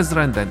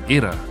Azran dan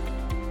Era.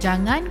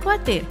 Jangan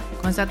khawatir,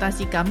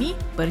 konsultasi kami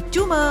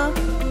percuma.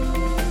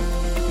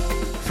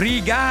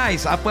 Free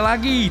guys, apa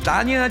lagi?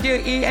 Tanya aja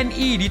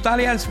ANE di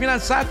talian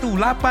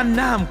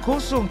 91860332.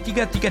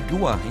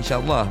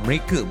 InsyaAllah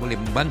mereka boleh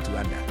membantu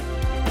anda.